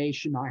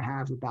information I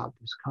have about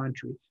this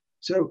country.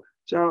 So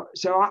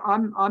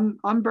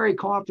I'm very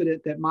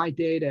confident that my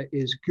data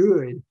is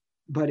good,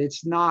 but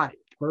it's not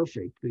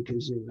perfect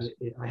because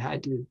I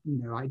had to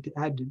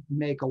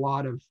make a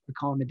lot of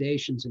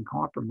accommodations and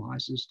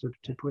compromises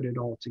to put it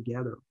all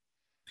together.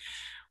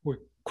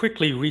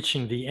 quickly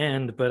reaching the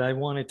end, but I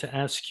wanted to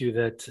ask you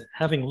that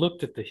having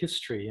looked at the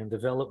history and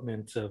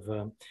development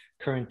of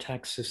current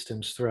tax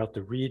systems throughout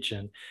the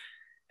region,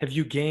 have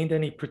you gained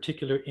any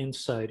particular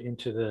insight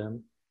into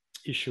the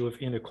issue of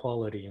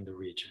inequality in the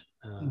region?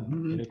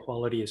 Mhm.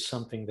 Inequality is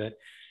something that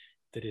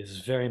is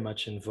very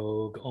much in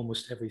vogue.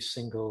 Almost every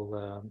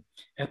single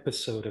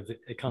episode of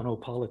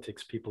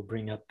econopolitics, people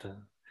bring up the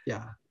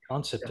Yeah.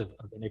 concept Yeah.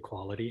 of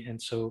inequality.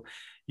 And so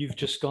you've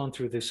just gone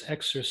through this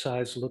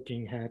exercise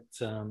looking at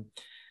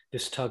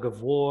this tug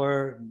of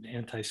war,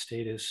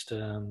 anti-statist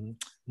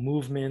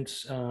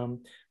movements.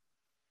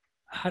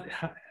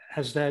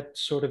 Has that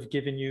sort of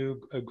given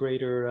you a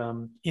greater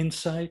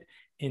insight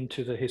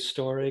into the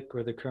historic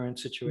or the current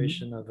Mhm.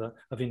 situation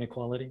of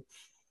inequality?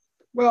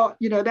 Well,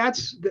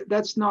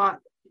 that's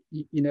not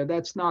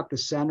that's not the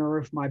center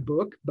of my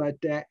book,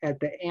 but at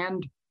the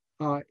end,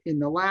 in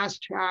the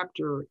last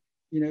chapter,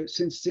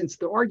 since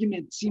the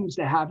argument seems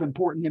to have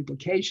important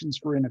implications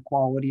for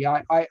inequality,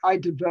 I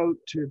devote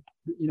to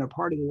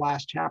part of the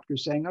last chapter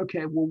saying,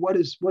 okay, well, what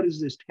does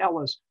this tell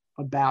us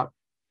about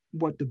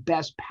what the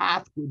best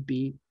path would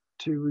be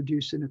to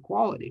reduce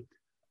inequality?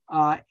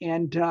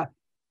 And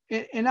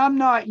I'm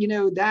not,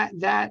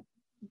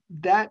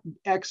 that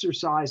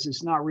exercise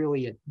is not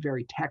really a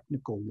very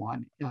technical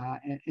one.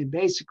 And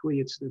basically,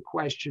 it's the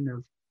question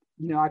of,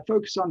 I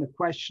focus on the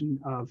question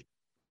of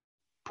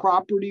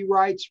property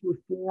rights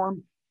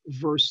reform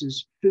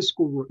versus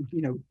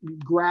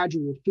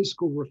gradual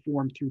fiscal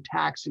reform through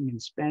taxing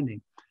and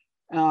spending.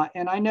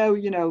 And I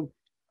know,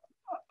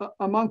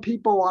 among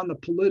people on the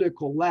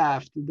political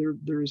left,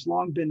 there has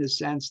long been a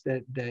sense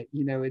that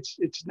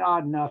it's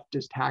not enough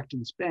just tax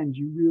and spend.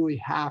 You really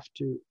have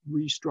to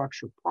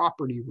restructure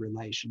property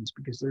relations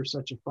because there's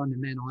such a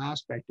fundamental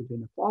aspect of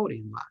inequality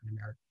in Latin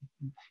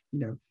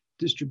America.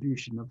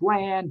 Distribution of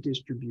land,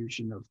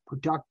 distribution of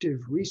productive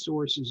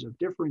resources of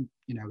different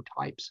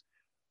types,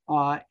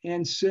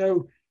 and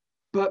so.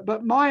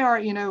 But my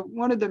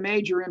one of the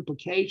major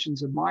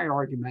implications of my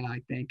argument,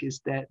 I think,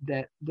 is that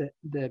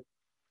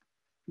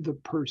the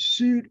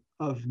pursuit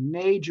of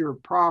major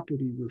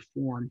property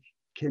reform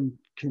can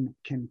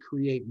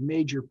create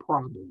major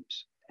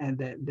problems,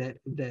 and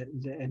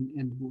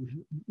and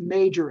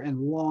major and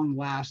long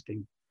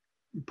lasting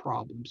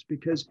problems,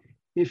 because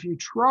if you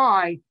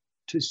try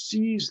to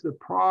seize the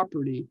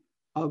property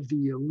of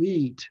the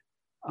elite,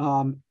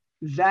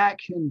 that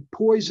can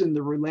poison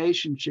the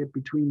relationship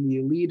between the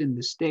elite and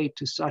the state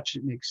to such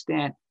an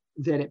extent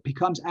that it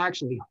becomes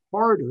actually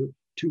harder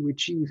to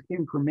achieve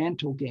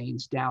incremental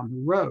gains down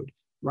the road,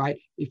 right?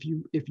 If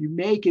you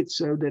make it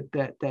so that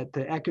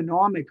the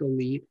economic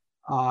elite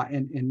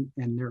and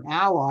their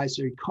allies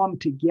are come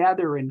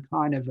together in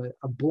kind of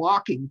a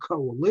blocking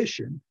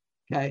coalition,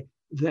 okay,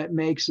 that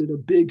makes it a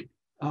big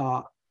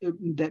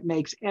that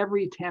makes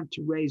every attempt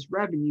to raise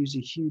revenues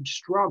a huge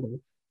struggle,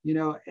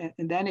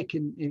 and then it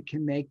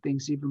can make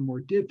things even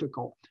more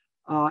difficult.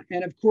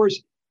 And of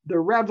course, the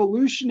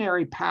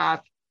revolutionary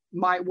path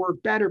might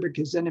work better,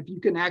 because then if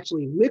you can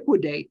actually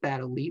liquidate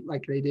that elite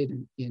like they did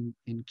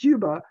in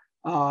Cuba,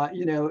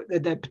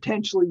 that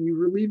potentially you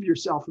relieve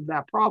yourself of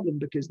that problem,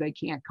 because they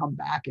can't come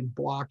back and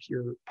block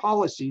your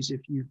policies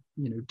if you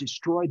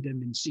destroyed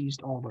them and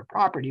seized all their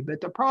property.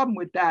 But the problem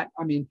with that,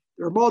 I mean,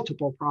 there are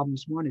multiple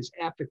problems. One is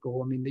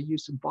ethical. I mean, the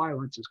use of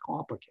violence is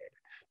complicated,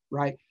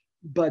 right?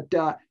 But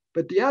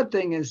the other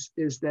thing is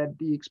that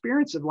the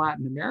experience of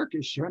Latin America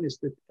has shown us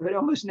that it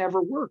almost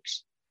never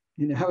works.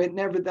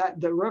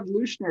 The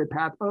revolutionary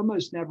path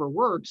almost never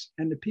works,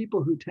 and the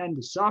people who tend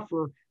to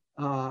suffer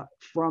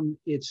from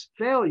its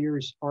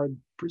failures are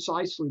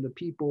precisely the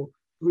people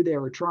who they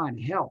were trying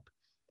to help,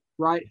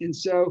 right? And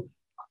so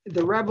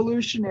the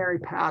revolutionary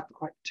path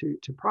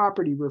to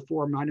property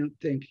reform, I don't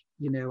think,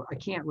 I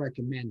can't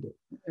recommend it.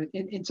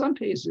 In some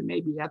cases, it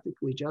may be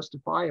ethically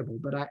justifiable,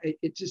 but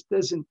it just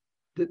doesn't,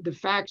 the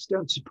facts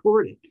don't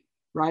support it,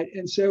 right?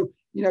 And so,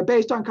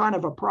 based on kind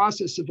of a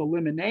process of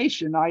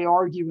elimination, I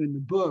argue in the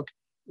book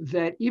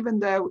that even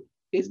though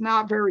it's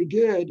not very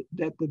good,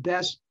 that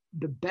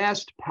the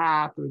best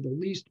path, or the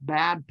least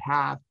bad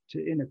path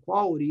to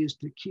inequality, is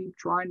to keep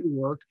trying to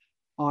work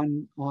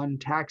on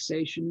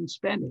taxation and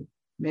spending,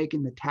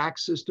 making the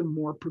tax system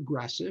more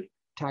progressive.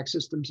 Tax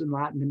systems in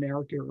Latin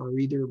America are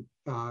either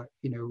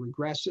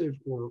regressive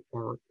or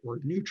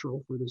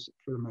neutral for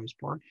the most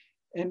part,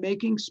 and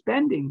making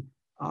spending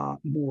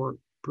more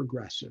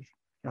progressive.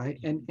 Right?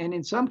 And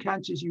in some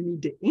countries, you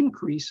need to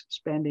increase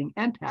spending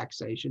and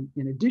taxation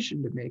in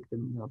addition to make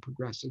them more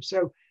progressive.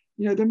 So,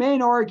 the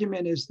main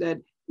argument is that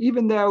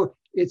even though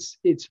it's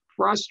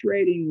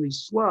frustratingly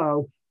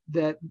slow,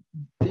 that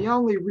the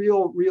only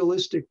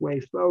realistic way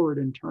forward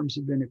in terms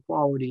of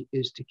inequality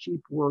is to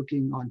keep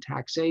working on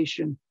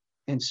taxation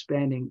and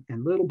spending,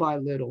 and little by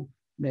little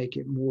make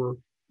it more,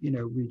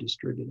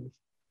 redistributive.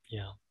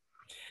 Yeah.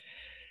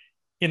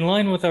 In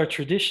line with our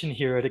tradition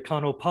here at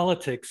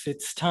Econopolitics,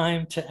 it's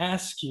time to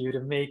ask you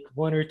to make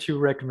one or two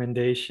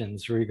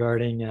recommendations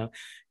regarding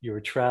your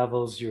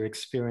travels, your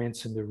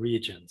experience in the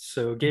region.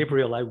 So,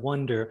 Gabriel, I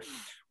wonder,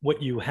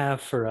 what you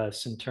have for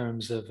us in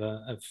terms of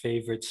a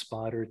favorite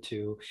spot or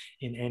two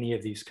in any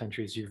of these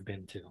countries you've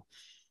been to.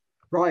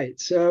 Right.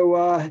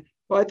 So,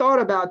 well, I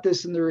thought about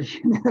this, and there are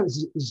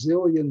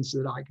zillions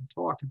that I could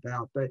talk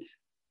about. But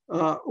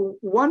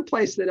one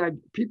place that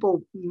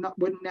people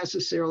wouldn't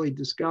necessarily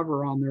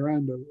discover on their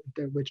own,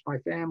 but which my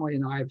family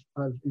and I've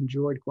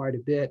enjoyed quite a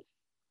bit,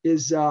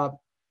 is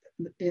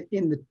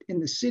in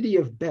the city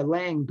of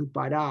Belém do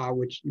Pará,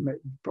 which you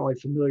might be probably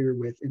familiar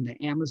with, in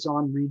the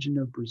Amazon region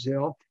of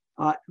Brazil.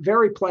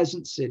 Very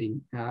pleasant city,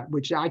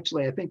 which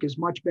actually I think is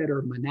much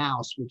better than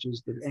Manaus, which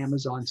is the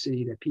Amazon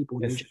city that people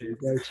Yes, usually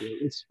go to.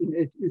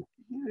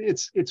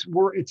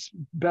 It's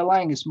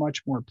Belém is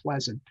much more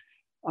pleasant,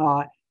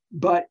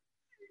 but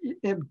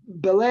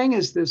Belém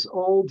is this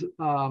old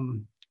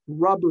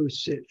rubber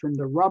sit from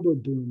the rubber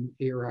boom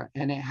era,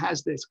 and it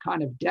has this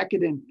kind of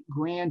decadent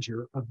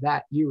grandeur of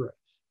that era,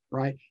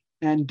 right?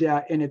 And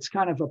it's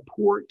kind of a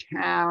port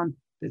town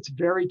that's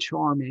very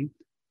charming,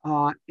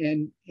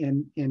 and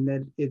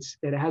that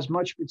it has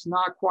much. It's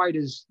not quite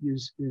as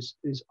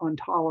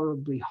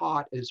intolerably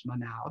hot as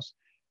Manaus.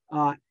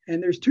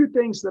 And there's two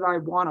things that I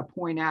want to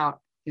point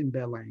out in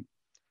Belém.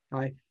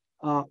 Right,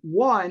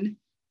 one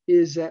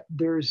is that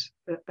there's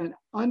an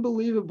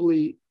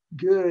unbelievably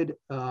good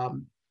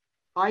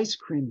ice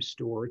cream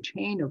store, a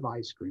chain of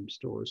ice cream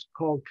stores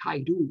called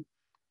Kaidu.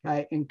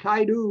 Okay? And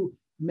Kaidu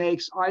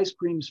makes ice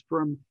creams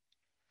from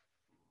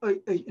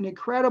an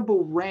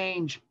incredible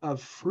range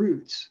of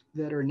fruits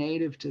that are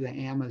native to the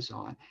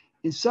Amazon.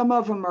 And some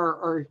of them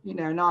are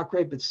not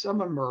great, but some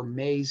of them are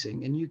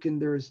amazing.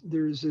 And there's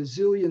a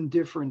zillion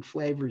different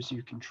flavors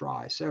you can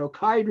try. So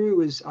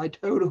Kaidu I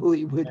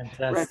totally would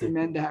fantastic.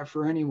 recommend that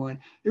for anyone.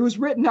 It was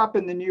written up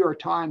in the New York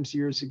Times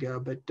years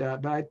ago,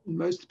 but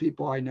most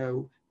people I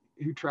know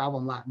who travel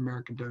in Latin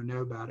America don't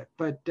know about it.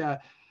 But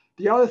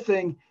the other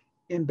thing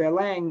in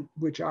Belém,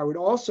 which I would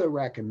also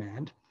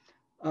recommend,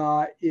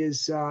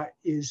 is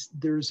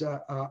there's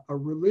a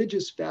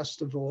religious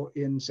festival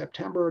in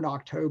September and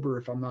October,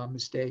 if I'm not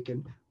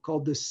mistaken,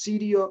 called the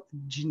Sírio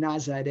de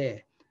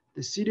Nazaré.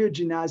 The Sírio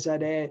de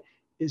Nazaré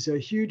is a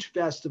huge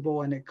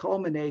festival, and it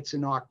culminates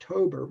in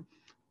October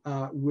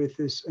with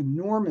this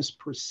enormous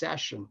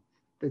procession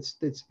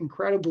that's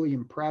incredibly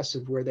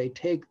impressive, where they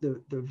take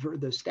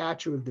the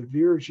statue of the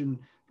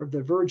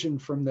Virgin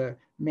from the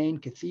main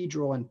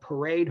cathedral and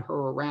parade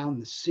her around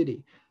the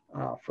city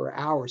for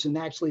hours. And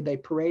actually, they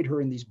parade her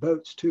in these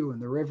boats too in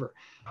the river,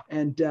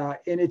 and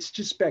it's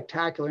just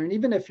spectacular. And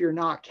even if you're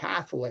not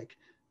Catholic,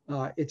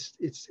 it's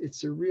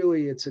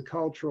a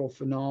cultural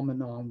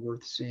phenomenon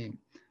worth seeing.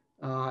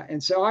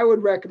 And so I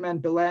would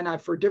recommend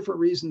Belém. For different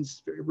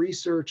reasons,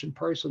 research and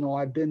personal,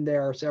 I've been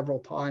there several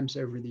times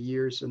over the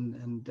years,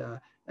 and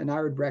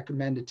I would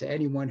recommend it to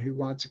anyone who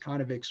wants to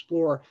kind of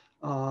explore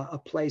a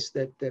place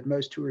that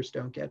most tourists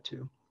don't get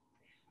to.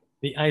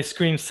 The ice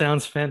cream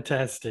sounds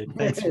fantastic.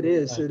 Thanks It very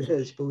is, much. it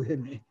is,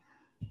 believe me.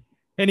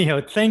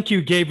 Anyhow, thank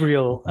you,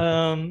 Gabriel.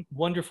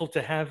 Wonderful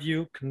to have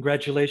you.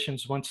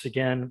 Congratulations once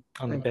again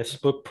on the Thank you.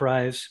 Best Book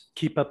Prize.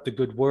 Keep up the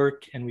good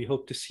work, and we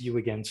hope to see you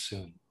again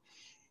soon.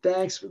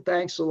 Thanks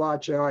a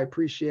lot, Joe. I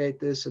appreciate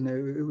this, and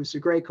it was a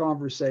great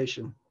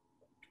conversation.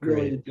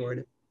 Really Great. enjoyed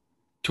it.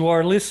 To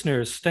our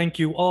listeners, thank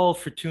you all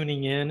for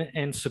tuning in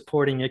and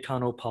supporting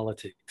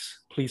Econopolitics.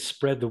 Please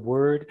spread the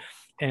word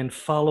and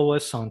follow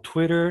us on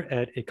Twitter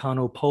at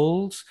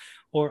Econopolls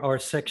or our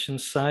section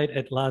site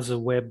at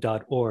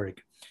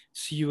lasaweb.org.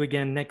 See you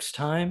again next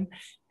time,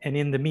 and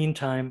in the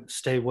meantime,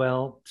 stay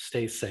well,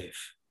 stay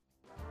safe.